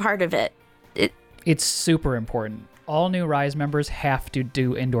important part of it. It's super important. All new Rise members have to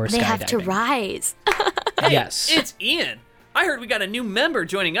do indoor skydiving. They have to rise. Hey, yes. It's Ian. I heard we got a new member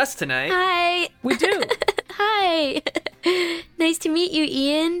joining us tonight. Hi. We do. Hi. Nice to meet you,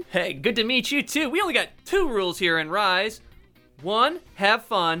 Ian. Hey, good to meet you too. We only got 2 rules here in Rise. 1, have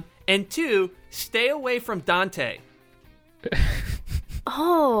fun, and 2, stay away from Dante.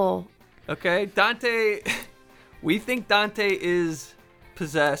 Oh. Okay, Dante, we think Dante is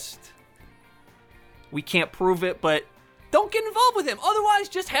possessed. We can't prove it, but don't get involved with him. Otherwise,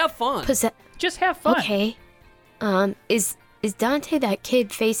 just have fun. Just have fun. Okay. Is Dante that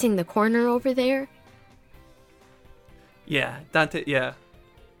kid facing the corner over there? Yeah, Dante, yeah.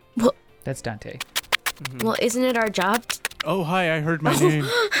 Well, that's Dante. Mm-hmm. Well, isn't it our job? Oh, hi, I heard my name.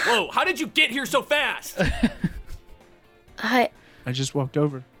 Whoa, how did you get here so fast? Hi. I just walked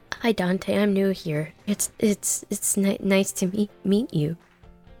over. Hi, Dante. I'm new here. It's nice to meet you.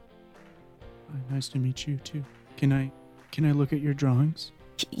 Nice to meet you too. Can I look at your drawings?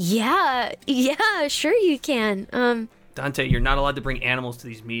 Yeah, sure you can. Dante, you're not allowed to bring animals to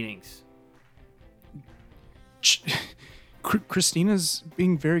these meetings. Christina's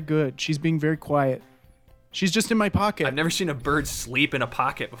being very good. She's being very quiet. She's just in my pocket. I've never seen a bird sleep in a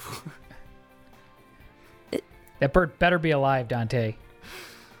pocket before. That bird better be alive, Dante.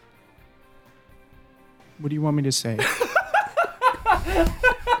 What do you want me to say?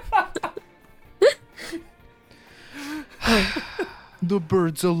 The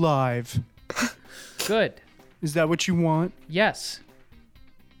bird's alive. Good. Is that what you want? Yes.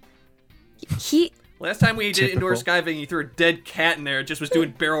 Last time we did indoor skydiving, you threw a dead cat in there. It just was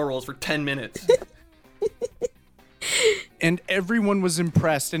doing barrel rolls for 10 minutes. And everyone was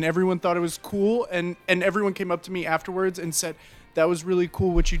impressed, and everyone thought it was cool, and everyone came up to me afterwards and said, that was really cool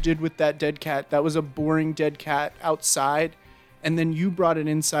what you did with that dead cat. That was a boring dead cat outside, and then you brought it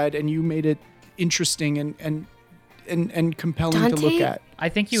inside, and you made it interesting and compelling to look at. I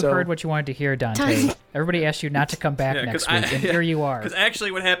think you heard what you wanted to hear, Dante. Everybody asked you not to come back next week, and here you are. Because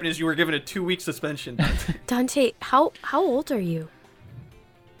actually what happened is you were given a 2-week suspension. Dante, how old are you?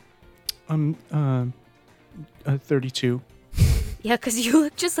 I'm 32. Yeah, because you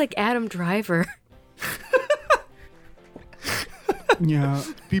look just like Adam Driver. Yeah,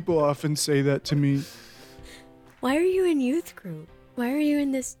 people often say that to me. Why are you in youth group? Why are you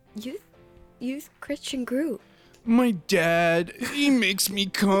in this youth Christian group? My dad, he makes me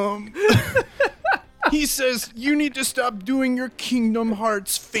come. He says, you need to stop doing your Kingdom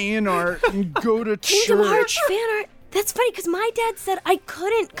Hearts fan art and go to church. Kingdom Hearts fan art? That's funny, because my dad said I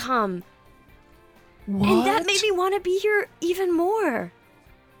couldn't come. What? And that made me want to be here even more.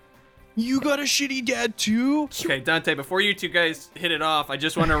 You got a shitty dad too? Okay, Dante, before you two guys hit it off, I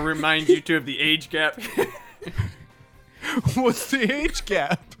just want to remind you two of the age gap. What's the age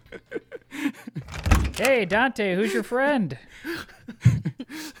gap? Hey, Dante, who's your friend?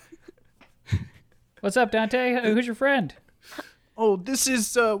 What's up, Dante? Who's your friend? Oh, this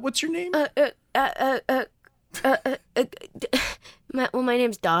is, what's your name? My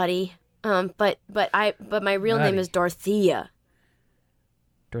name's Dottie. But my real name is Dorothea.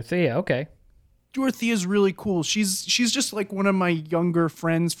 Dorothea, okay. Dorothea's really cool. She's just like one of my younger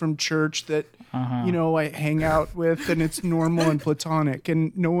friends from church that I hang out with, and it's normal and platonic,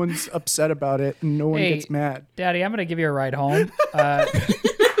 and no one's upset about it, and no one gets mad. Daddy, I'm gonna give you a ride home.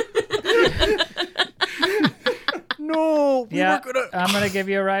 No, I'm gonna give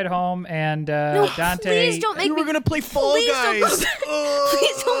you a ride home, and no, Dante. Please don't make me. We're gonna play Fall Guys.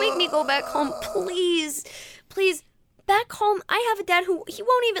 Please don't make me go back home, please. Back home, I have a dad who he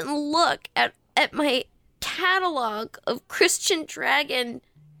won't even look at my catalog of Christian Dragon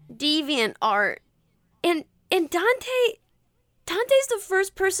deviant art, and Dante's the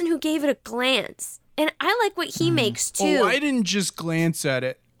first person who gave it a glance, and I like what he makes too. Oh, I didn't just glance at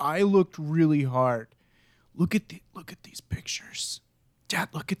it. I looked really hard. Look at these pictures. Dad,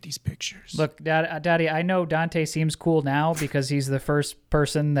 look at these pictures. Look, Daddy, I know Dante seems cool now because he's the first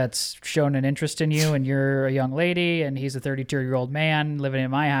person that's shown an interest in you, and you're a young lady, and he's a 32-year-old man living in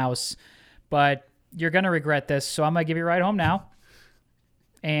my house. But you're going to regret this, so I'm going to give you a ride home now.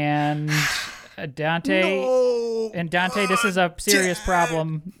 And Dante, this is a serious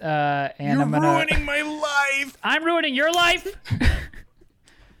problem. And you're ruining my life. I'm ruining your life?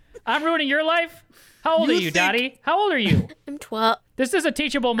 I'm ruining your life? How old are you, Dottie? How old are you? I'm 12. This is a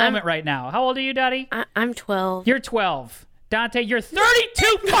teachable moment right now. How old are you, Dottie? I'm 12. You're 12. Dante, you're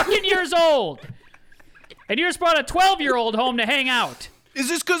 32 fucking years old. And you just brought a 12-year-old home to hang out. Is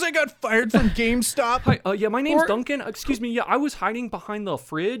this because I got fired from GameStop? Hi, yeah, my name's Duncan. Excuse me, yeah, I was hiding behind the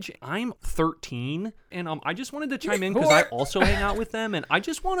fridge. I'm 13, and I just wanted to chime in because I also hang out with them, and I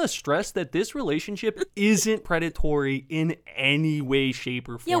just want to stress that this relationship isn't predatory in any way, shape,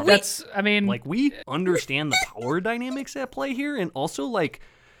 or form. Yeah, we understand the power dynamics at play here, and also,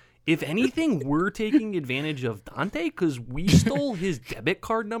 if anything, we're taking advantage of Dante because we stole his debit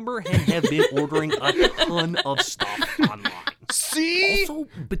card number and have been ordering a ton of stuff online. See? Also,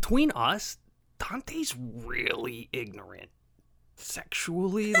 between us, Dante's really ignorant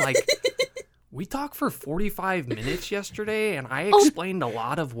sexually. We talked for 45 minutes yesterday, and I explained a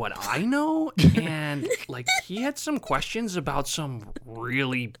lot of what I know, and, he had some questions about some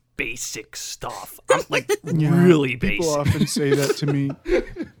really basic stuff. Really basic. People often say that to me.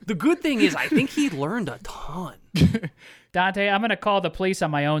 The good thing is I think he learned a ton. Dante, I'm going to call the police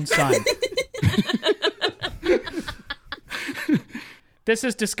on my own son. This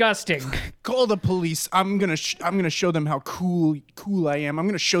is disgusting. Call the police. I'm gonna show them how cool I am. I'm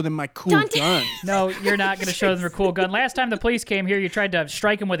gonna show them my cool gun. No, you're not gonna show them your cool gun. Last time the police came here, you tried to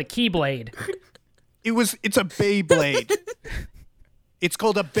strike him with a keyblade. It's a Beyblade. It's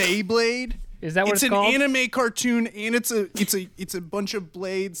called a Beyblade. Is that what it's called? It's an anime cartoon, and it's a bunch of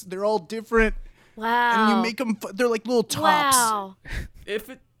blades. They're all different. Wow. And you make them. They're like little tops. Wow. If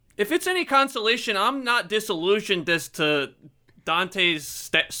it's any consolation, I'm not disillusioned as to Dante's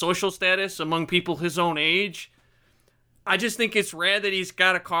social status among people his own age. I just think it's rad that he's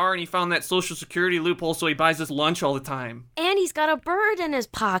got a car and he found that social security loophole, so he buys his lunch all the time. And he's got a bird in his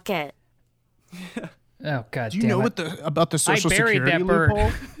pocket. Oh, God. Do you know about the social security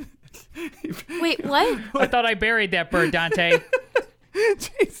loophole? Wait, what? I thought I buried that bird, Dante.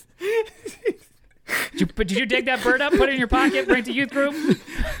 Jeez. Did you dig that bird up, put it in your pocket, bring it to youth group?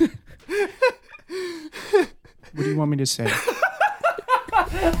 What do you want me to say?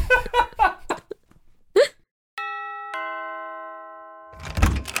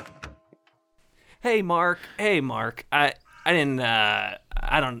 Hey, Mark. I didn't. I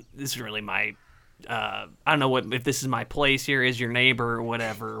don't. This is really my. I don't know if this is my place here as your neighbor or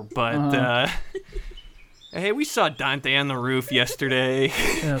whatever, but hey, we saw Dante on the roof yesterday.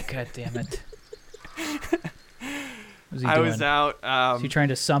 Oh, God damn it. I was out. Was he trying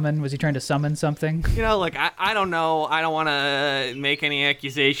to summon? Was he trying to summon something? I don't know. I don't want to make any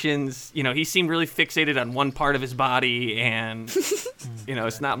accusations. He seemed really fixated on one part of his body, and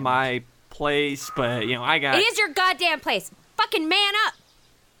it's not my place. But I got. It is your goddamn place. Fucking man up.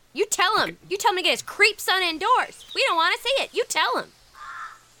 You tell him. You tell him to get his creep son indoors. We don't want to see it. You tell him.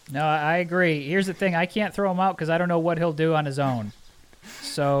 No, I agree. Here's the thing. I can't throw him out because I don't know what he'll do on his own.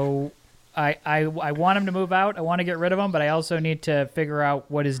 So I want him to move out. I want to get rid of him, but I also need to figure out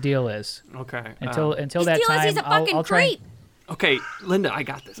what his deal is. Okay. Until that his deal time, is he's a fucking I'll try. creep. Okay, Linda, I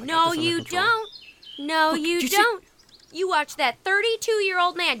got this. No, you don't. No, you don't. You watch that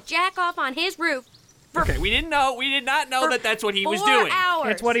 32-year-old man jack off on his roof. Okay, we did not know that that's what he was doing. 4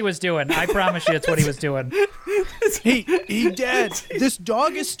 hours. It's what he was doing. I promise you it's what he was doing. Hey, Dad, this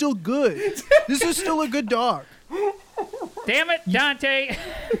dog is still good. This is still a good dog. Damn it, Dante.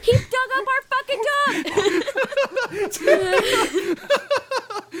 He dug up our fucking dog.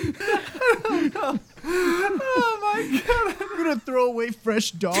 Oh my God! I'm gonna throw away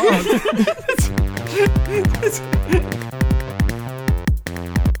fresh dog.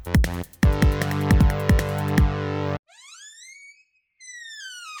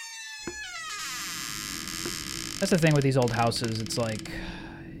 That's the thing with these old houses. It's like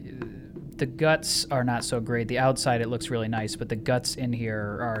the guts are not so great. The outside, it looks really nice, but the guts in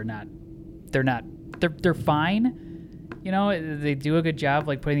here are not. They're fine. You know, they do a good job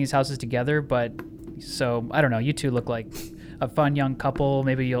like putting these houses together, but so I don't know. You two look like a fun young couple.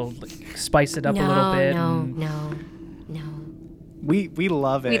 Maybe you'll spice it up a little bit. No. We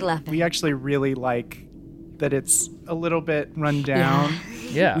love it. We love it. We actually really like that it's a little bit run down.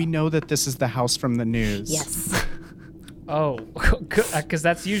 Yeah. We know that this is the house from the news. Yes. Oh, because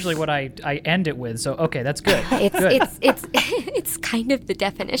that's usually what I end it with. So okay, that's good. It's kind of the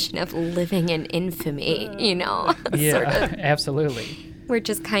definition of living in infamy, you know. Yeah, sort of. Absolutely. We're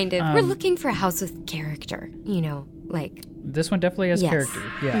just kind of we're looking for a house with character, you know, like this one definitely has character.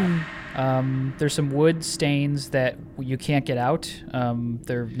 Yeah. There's some wood stains that you can't get out.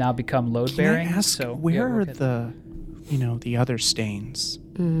 They're now become load bearing. Can I ask, so where are the other stains?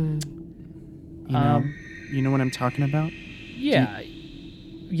 You know what I'm talking about? Yeah.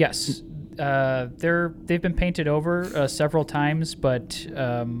 Yes. They've been painted over several times, but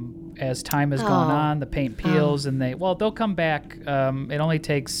as time has gone on, the paint peels and they'll come back. It only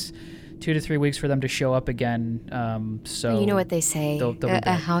takes 2 to 3 weeks for them to show up again. So you know what they say: they'll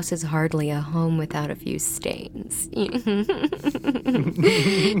a house is hardly a home without a few stains. Yeah.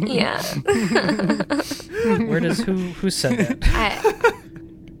 Who said that?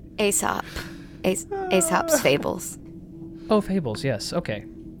 Aesop's Fables. Oh, Fables. Yes. Okay.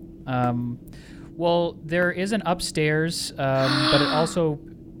 Well, there is an upstairs, but it also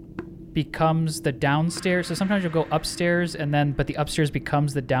becomes the downstairs. So sometimes you'll go upstairs, but the upstairs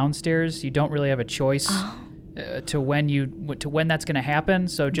becomes the downstairs. You don't really have a choice to when that's going to happen.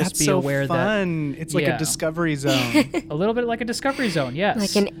 So just be aware that it's like a discovery zone. A little bit like a discovery zone, yes.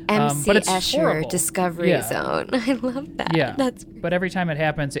 Like an MC Escher discovery zone. I love that. Yeah. But every time it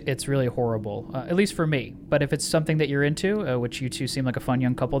happens, it's really horrible, at least for me. But if it's something that you're into, which you two seem like a fun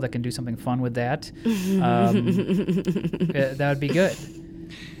young couple that can do something fun with that, that would be good.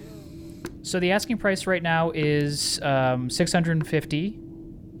 So the asking price right now is $650,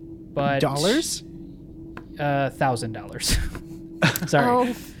 but dollars? $1,000.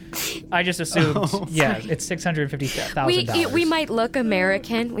 Sorry. I just assumed. It's $650,000. We might look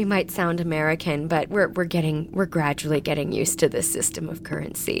American, we might sound American, but we're gradually getting used to this system of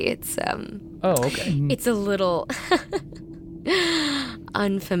currency. It's okay. It's a little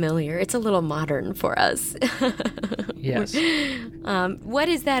unfamiliar. It's a little modern for us. Yes. What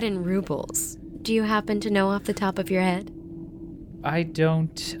is that in rubles? Do you happen to know off the top of your head? I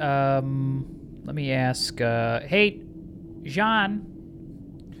don't. Let me ask. Hey, Jean.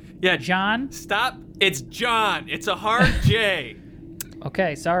 Yeah, John. Stop. It's John. It's a hard J.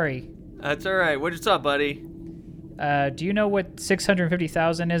 Okay, sorry. That's all right. What's up, buddy? Do you know what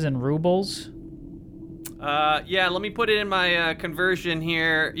 650,000 is in rubles? Yeah. Let me put it in my conversion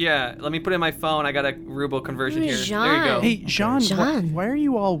here. Yeah. Let me put it in my phone. I got a ruble conversion here. Jean. There you go. Hey, Jean. Why are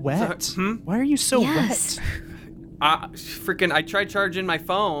you all wet? Why are you so wet? I tried charging my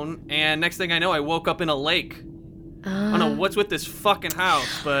phone, and next thing I know, I woke up in a lake. I don't know what's with this fucking house,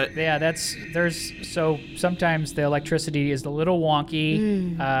 but yeah, so sometimes the electricity is a little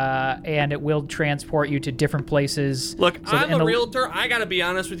wonky, and it will transport you to different places. Look, I'm a realtor. I gotta be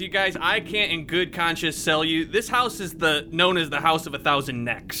honest with you guys. I can't, in good conscience, sell you. This house is known as the House of 1,000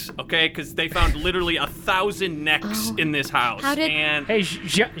 Necks. Okay, because they found literally 1,000 necks in this house. Hey,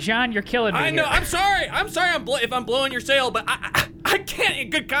 Jean, you're killing me. I know. Here. I'm sorry. If I'm blowing your sale, but I can't, in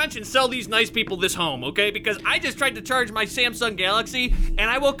good conscience, sell these nice people this home. Okay, because I just tried to charge my Samsung Galaxy, and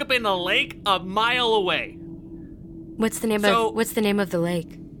I woke up in a lake a mile away. What's the name of the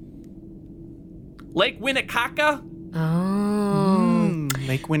lake? Lake Winnetonka.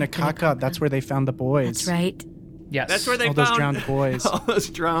 Lake Winnetonka. That's where they found the boys. That's right. Yes. That's where they found those drowned boys. All those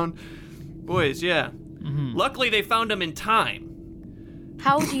drowned boys. Yeah. Mm-hmm. Luckily, they found them in time.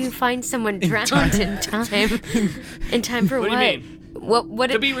 How do you find someone drowned in time? In time for what? What do you mean?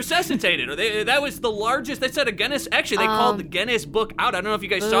 What to be resuscitated. That was the largest. They said a Guinness. Actually, they called the Guinness book out. I don't know if you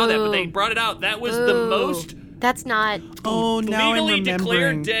guys saw that, but they brought it out. That was the most. That's not. Oh, now legally I'm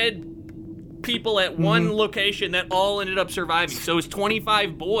declared dead people at one location that all ended up surviving. So it's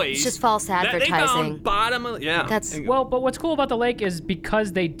 25 boys. It's just false advertising. They found bottom of, but what's cool about the lake is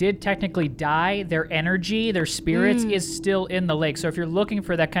because they did technically die, their energy, their spirits is still in the lake. So if you're looking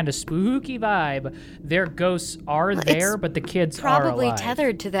for that kind of spooky vibe, their ghosts are there, but the kids are alive. Probably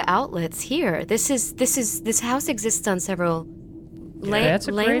tethered to the outlets here. This house exists on several ley lines.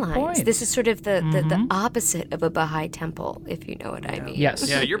 Point. This is sort of the opposite of a Baha'i temple, if you know what I mean. Yes.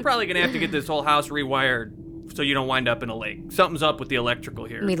 Yeah, you're probably going to have to get this whole house rewired so you don't wind up in a lake. Something's up with the electrical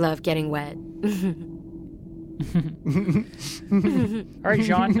here. We love getting wet. All right,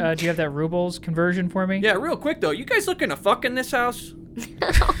 Jean, do you have that rubles conversion for me? Yeah, real quick, though. You guys looking to fuck in this house?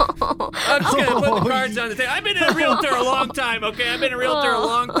 I'm just gonna put the cards on the table. I've been a realtor a long time, okay? I've been a realtor a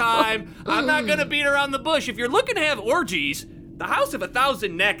long time. I'm not gonna beat around the bush. If you're looking to have orgies, the House of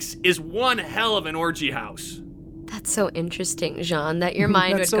 1,000 Necks is one hell of an orgy house. That's so interesting, Jean, that your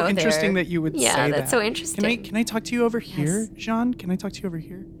mind would go there. That's so interesting that you would say that. Yeah, that's so interesting. Can I talk to you over here, Jean? Can I talk to you over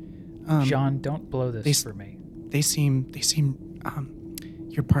here? Jean, don't blow this for me. They seem,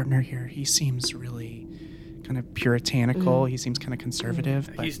 your partner here, he seems really kind of puritanical. He seems kind of conservative.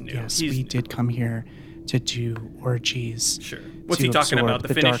 But he's new. Yes, we did come here to do orgies. Sure. What's he talking about?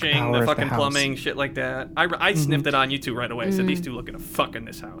 The finishing, the fucking plumbing, shit like that. I sniffed it on you two right away. I said these two looking to fuck in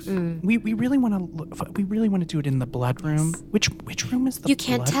this house. We really want to do it in the blood room. Which room is the blood room? You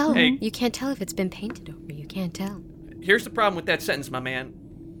can't tell. Hey. You can't tell if it's been painted over. You can't tell. Here's the problem with that sentence, my man.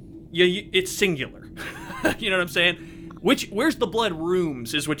 It's singular. You know what I'm saying? Where's the blood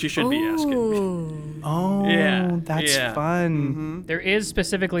rooms is what you should be asking. Oh, yeah, that's fun. Mm-hmm. There is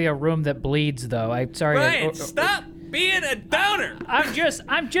specifically a room that bleeds, though. I'm sorry. Ryan, stop being a downer. I'm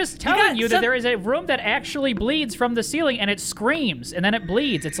just telling you that there is a room that actually bleeds from the ceiling, and it screams, and then it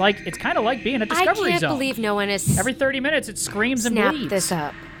bleeds. It's kind of like being a Discovery Zone. I can't believe no one has every 30 minutes it screams and bleeds. Snap this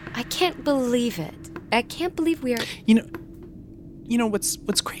up. I can't believe it. I can't believe we are. You know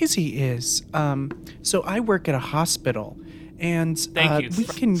what's crazy is, so I work at a hospital, and we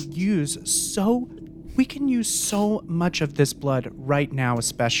can use so much of this blood right now,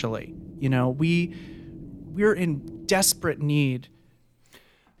 especially. You know, we're in desperate need.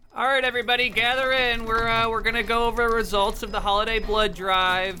 All right, everybody, gather in. We're gonna go over results of the holiday blood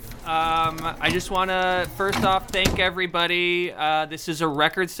drive. I just want to first off thank everybody. This is a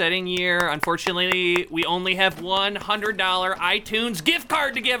record-setting year. Unfortunately, we only have one $100 iTunes gift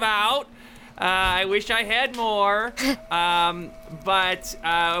card to give out. I wish I had more, but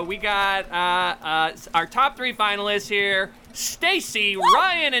we got our top three finalists here: Stacy,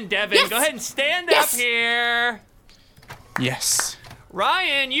 Ryan, and Devin. Yes. Go ahead and stand up here. Yes.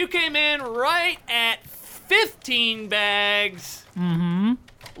 Ryan, you came in right at 15 bags. Mm-hmm.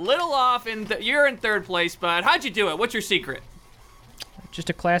 Little off, you're in third place, bud. How'd you do it? What's your secret? Just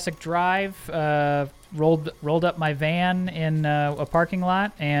a classic drive. Rolled up my van in a parking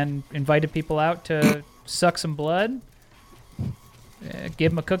lot and invited people out to suck some blood. Gave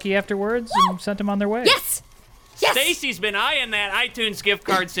them a cookie afterwards and sent them on their way. Yes! Yes! Stacy's been eyeing that iTunes gift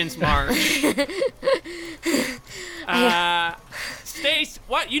card since March. Stace,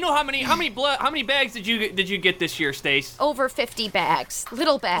 what? You know how many bags did you get this year, Stace? Over 50 bags.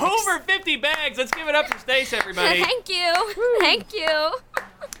 Little bags. Over 50 bags. Let's give it up for Stace, everybody. Thank you. Thank you.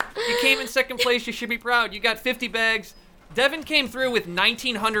 You came in second place. You should be proud. You got 50 bags. Devin came through with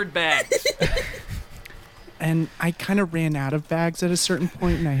 1,900 bags. And I kind of ran out of bags at a certain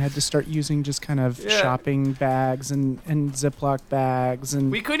point, and I had to start using just kind of shopping bags and Ziploc bags.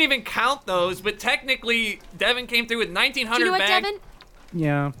 And we couldn't even count those, but technically, Devin came through with 1,900 bags. Do you know what, Devin?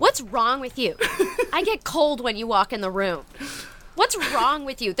 Yeah. What's wrong with you? I get cold when you walk in the room. What's wrong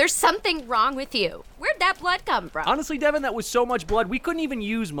with you? There's something wrong with you. Where'd that blood come from? Honestly, Devin, that was so much blood, we couldn't even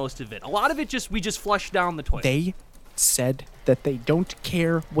use most of it. A lot of it we just flushed down the toilet. They said that they don't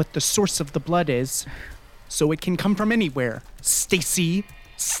care what the source of the blood is, so it can come from anywhere. Stacy,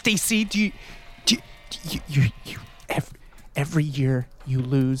 do you every year you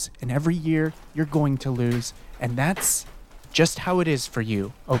lose, and every year you're going to lose, and that's just how it is for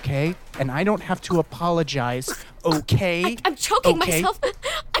you, okay? And I don't have to apologize, okay? I'm choking myself.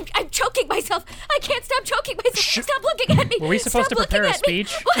 I'm choking myself. I can't stop choking myself. Stop looking at me. Were we supposed to prepare a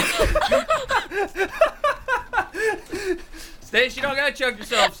speech? Stace, you don't gotta choke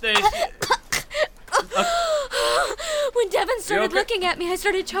yourself, Stace. When Devin started looking at me, I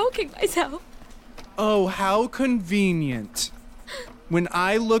started choking myself. Oh, how convenient. When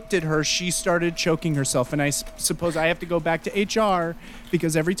I looked at her, she started choking herself, and I suppose I have to go back to HR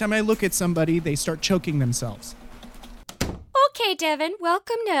because every time I look at somebody, they start choking themselves. Okay, Devin,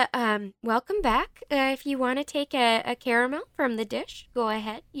 welcome back. If you want to take a caramel from the dish, go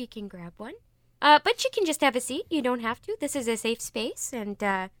ahead. You can grab one. But you can just have a seat. You don't have to. This is a safe space, and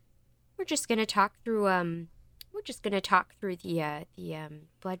we're just gonna talk through the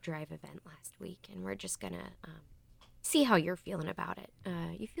blood drive event last week, and we're just gonna see how you're feeling about it.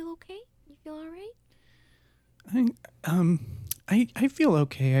 You feel okay? You feel all right? I feel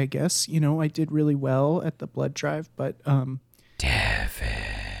okay, I guess. You know, I did really well at the blood drive, but Devin.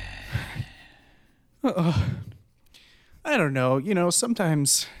 I don't know. You know,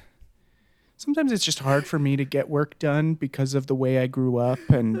 sometimes it's just hard for me to get work done because of the way I grew up,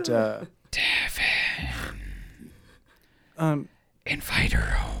 and Devin. Invite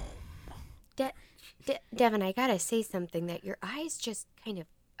her home. Devin, I gotta say something, that your eyes just kind of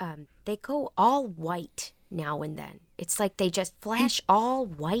they go all white now and then. It's like they just flash all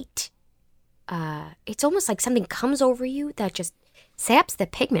white. It's almost like something comes over you that just saps the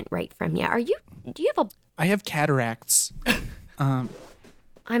pigment right from you. Do you have I have cataracts.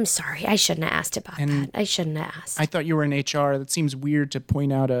 I'm sorry. I shouldn't have asked about that. I shouldn't have asked. I thought you were in HR. That seems weird to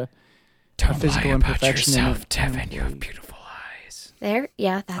point out a physical lie about imperfection. Yourself, Devin. You have beautiful eyes. There?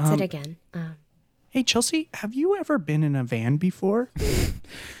 Yeah, that's it again. Hey, Chelsea, have you ever been in a van before?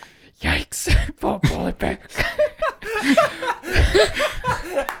 Yikes. Pull it back.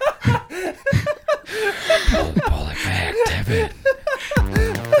 pull it back, Devin.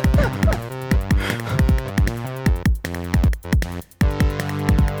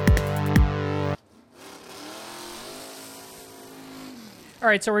 All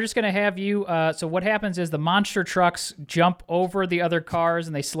right, so we're just going to have you... so what happens is the monster trucks jump over the other cars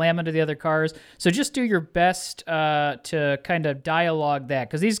and they slam into the other cars. So just do your best to kind of dialogue that,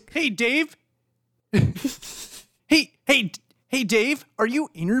 because these... Hey, Dave! hey, Dave! Are you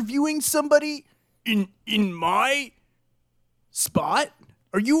interviewing somebody in my spot?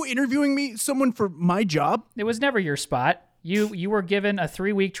 Are you interviewing someone for my job? It was never your spot. You were given a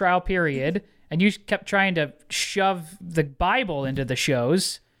 3-week trial period... And you kept trying to shove the Bible into the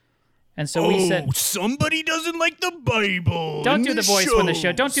shows. And so we said... somebody doesn't like the Bible. Don't do the voice when the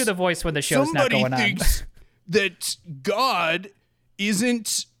show... Don't do the voice when the show's not going on. Somebody thinks that God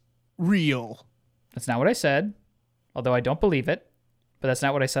isn't real. That's not what I said. Although I don't believe it. But that's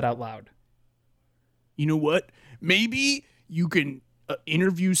not what I said out loud. You know what? Maybe you can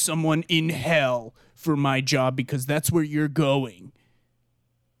interview someone in hell for my job, because that's where you're going.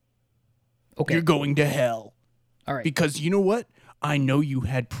 Okay. You're going to hell. All right. Because you know what? I know you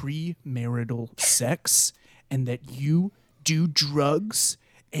had premarital sex and that you do drugs,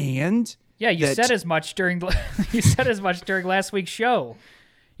 and yeah, you said as much during last week's show.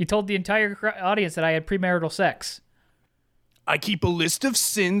 You told the entire audience that I had premarital sex. I keep a list of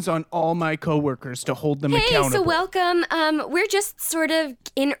sins on all my coworkers to hold them accountable. Hey, so welcome. We're just sort of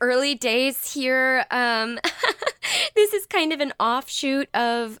in early days here. This is kind of an offshoot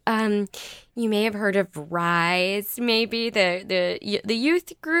of, you may have heard of Rise, maybe, the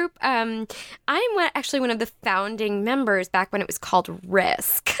youth group. I'm actually one of the founding members back when it was called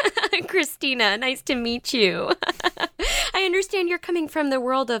Risk. Christina, nice to meet you. I understand you're coming from the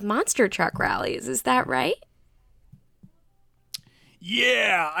world of monster truck rallies. Is that right?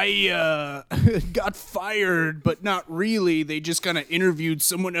 Yeah, I got fired, but not really. They just kind of interviewed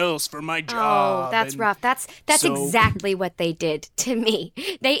someone else for my job. Oh, that's rough. That's exactly what they did to me.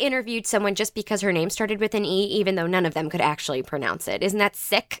 They interviewed someone just because her name started with an E, even though none of them could actually pronounce it. Isn't that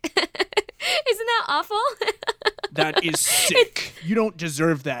sick? Isn't that awful? That is sick. You don't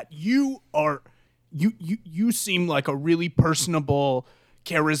deserve that. You seem like a really personable,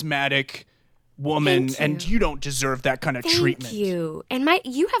 charismatic woman, and you don't deserve that kind of treatment. Thank you. And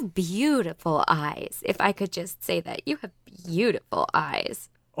you have beautiful eyes. If I could just say that. You have beautiful eyes.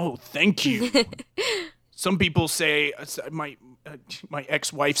 Oh, thank you. Some people say my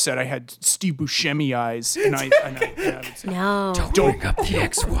ex-wife said I had Steve Buscemi eyes, and I would say, no. Don't bring up the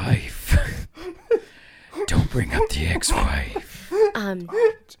ex-wife. Don't bring up the ex-wife.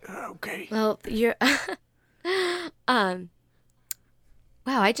 Okay. Well, you're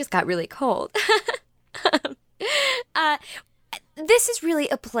wow, I just got really cold. This is really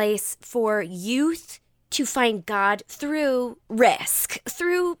a place for youth to find God through risk,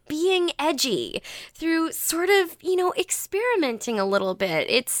 through being edgy, through sort of, experimenting a little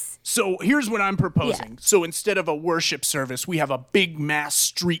bit. So here's what I'm proposing. Yeah. So instead of a worship service, we have a big mass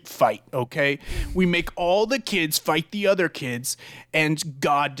street fight, okay? We make all the kids fight the other kids, and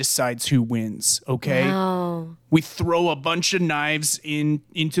God decides who wins, okay? Wow. We throw a bunch of knives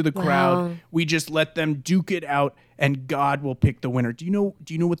into the crowd. Wow. We just let them duke it out, and God will pick the winner. Do you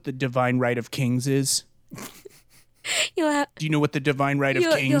know what the divine right of kings is? Do you know what the divine right of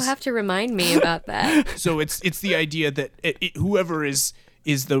kings? You'll have to remind me about that. So it's the idea that whoever is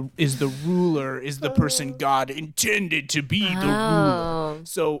is the ruler, is the person God intended to be the ruler.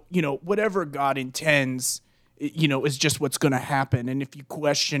 So, whatever God intends, is just what's going to happen. And if you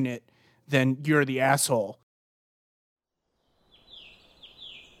question it, then you're the asshole.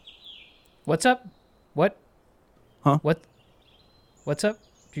 What's up? What? Huh? What's up?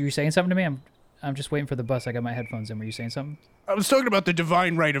 Are you saying something to me? I'm just waiting for the bus. I got my headphones in. Were you saying something? I was talking about the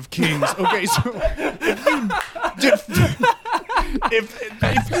divine right of kings. Okay, so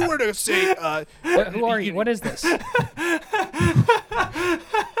if you were to say, who are you? What is this?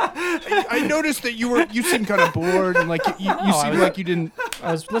 I noticed that you seemed kind of bored and like you seemed like you didn't.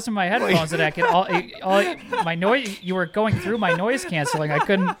 I was listening to my headphones and I could all my noise. You were going through my noise canceling. I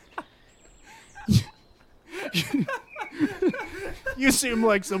couldn't. You seem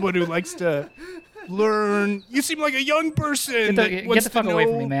like someone who likes to learn. You seem like a young person. Get the fuck away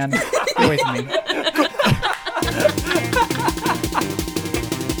from me, man. Get away from me.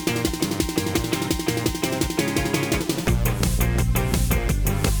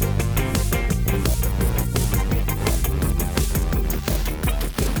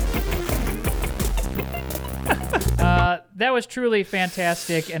 That was truly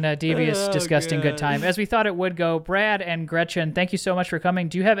fantastic and a devious, disgusting good time, as we thought it would go. Brad and Gretchen, thank you so much for coming.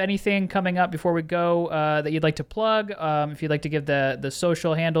 Do you have anything coming up before we go that you'd like to plug? If you'd like to give the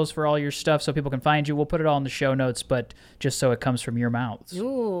social handles for all your stuff so people can find you, we'll put it all in the show notes, but just so it comes from your mouths.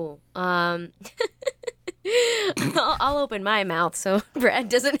 Ooh. I'll open my mouth so Brad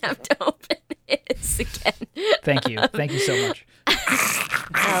doesn't have to open his again. Thank you. Thank you so much.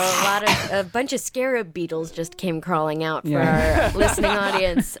 A bunch of scarab beetles just came crawling out for our listening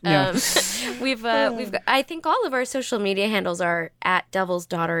audience. We've got, I think all of our social media handles are at Devil's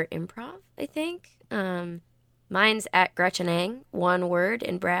Daughter Improv. I think mine's at Gretchen Ang, one word,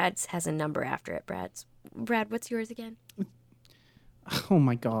 and Brad's has a number after it. Brad, what's yours again? Oh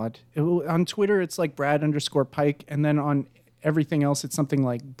my God! On Twitter, it's like Brad_Pike, and then on everything else, it's something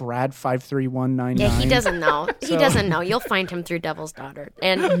like Brad53199. Yeah, he doesn't know. He doesn't know. You'll find him through Devil's Daughter.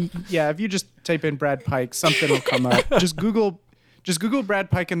 And yeah, if you just type in Brad Pike, something will come up. Just Google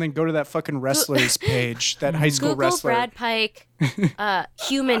Brad Pike and then go to that fucking wrestlers page, that high school Google wrestler. Brad Pike,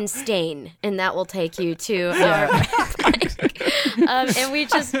 human stain, and that will take you to our Brad Pike. And we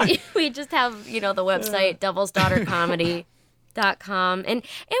just have the website devilsdaughtercomedy.com, and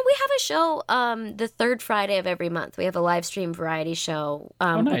we have a show the third Friday of every month. We have a live stream variety show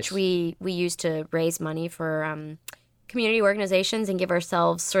which we use to raise money for community organizations and give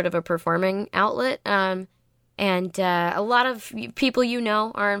ourselves sort of a performing outlet. And a lot of people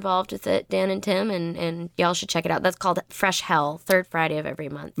are involved with it, Dan and Tim, and y'all should check it out. That's called Fresh Hell, third Friday of every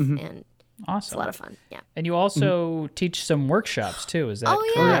month, and awesome. It's a lot of fun. Yeah. And you also teach some workshops too. Is that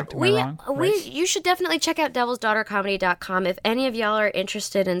correct? Am I wrong? You should definitely check out devilsdaughtercomedy.com if any of y'all are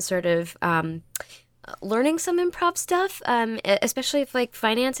interested in sort of learning some improv stuff, especially if like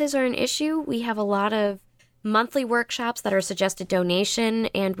finances are an issue. We have a lot of monthly workshops that are suggested donation,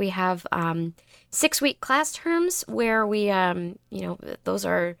 and we have 6-week class terms where we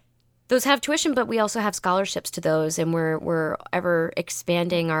those have tuition, but we also have scholarships to those, and we're ever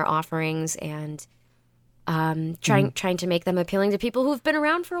expanding our offerings and trying to make them appealing to people who've been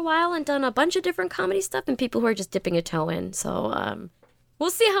around for a while and done a bunch of different comedy stuff, and people who are just dipping a toe in. So we'll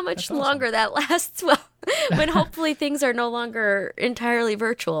see how much longer that lasts. Well, when hopefully things are no longer entirely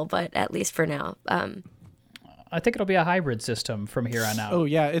virtual, but at least for now. I think it'll be a hybrid system from here on out. Oh,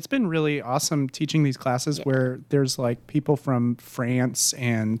 yeah. It's been really awesome teaching these classes where there's like people from France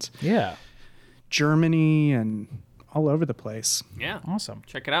and Germany and all over the place. Yeah. Awesome.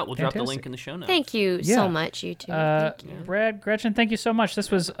 Check it out. We'll drop the link in the show notes. Thank you so much, you two. Thank you. Brad, Gretchen, thank you so much.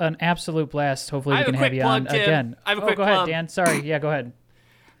 This was an absolute blast. Hopefully we can have you on again. I have a quick go plug. Ahead, Dan. Sorry. Yeah, go ahead.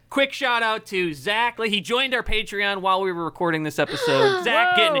 Quick shout out to Zach. He joined our Patreon while we were recording this episode.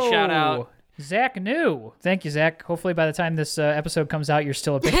 Zach getting a shout out. Zach knew. Thank you, Zach. Hopefully by the time this episode comes out, you're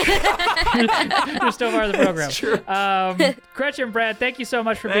still a big you're still part of the program. That's true. Gretchen, Brad, thank you so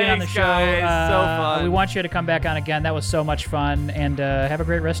much for being on the show. Guys. So fun. We want you to come back on again. That was so much fun, and have a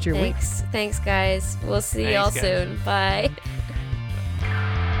great rest of your week. Thanks, guys. We'll see y'all soon. Bye.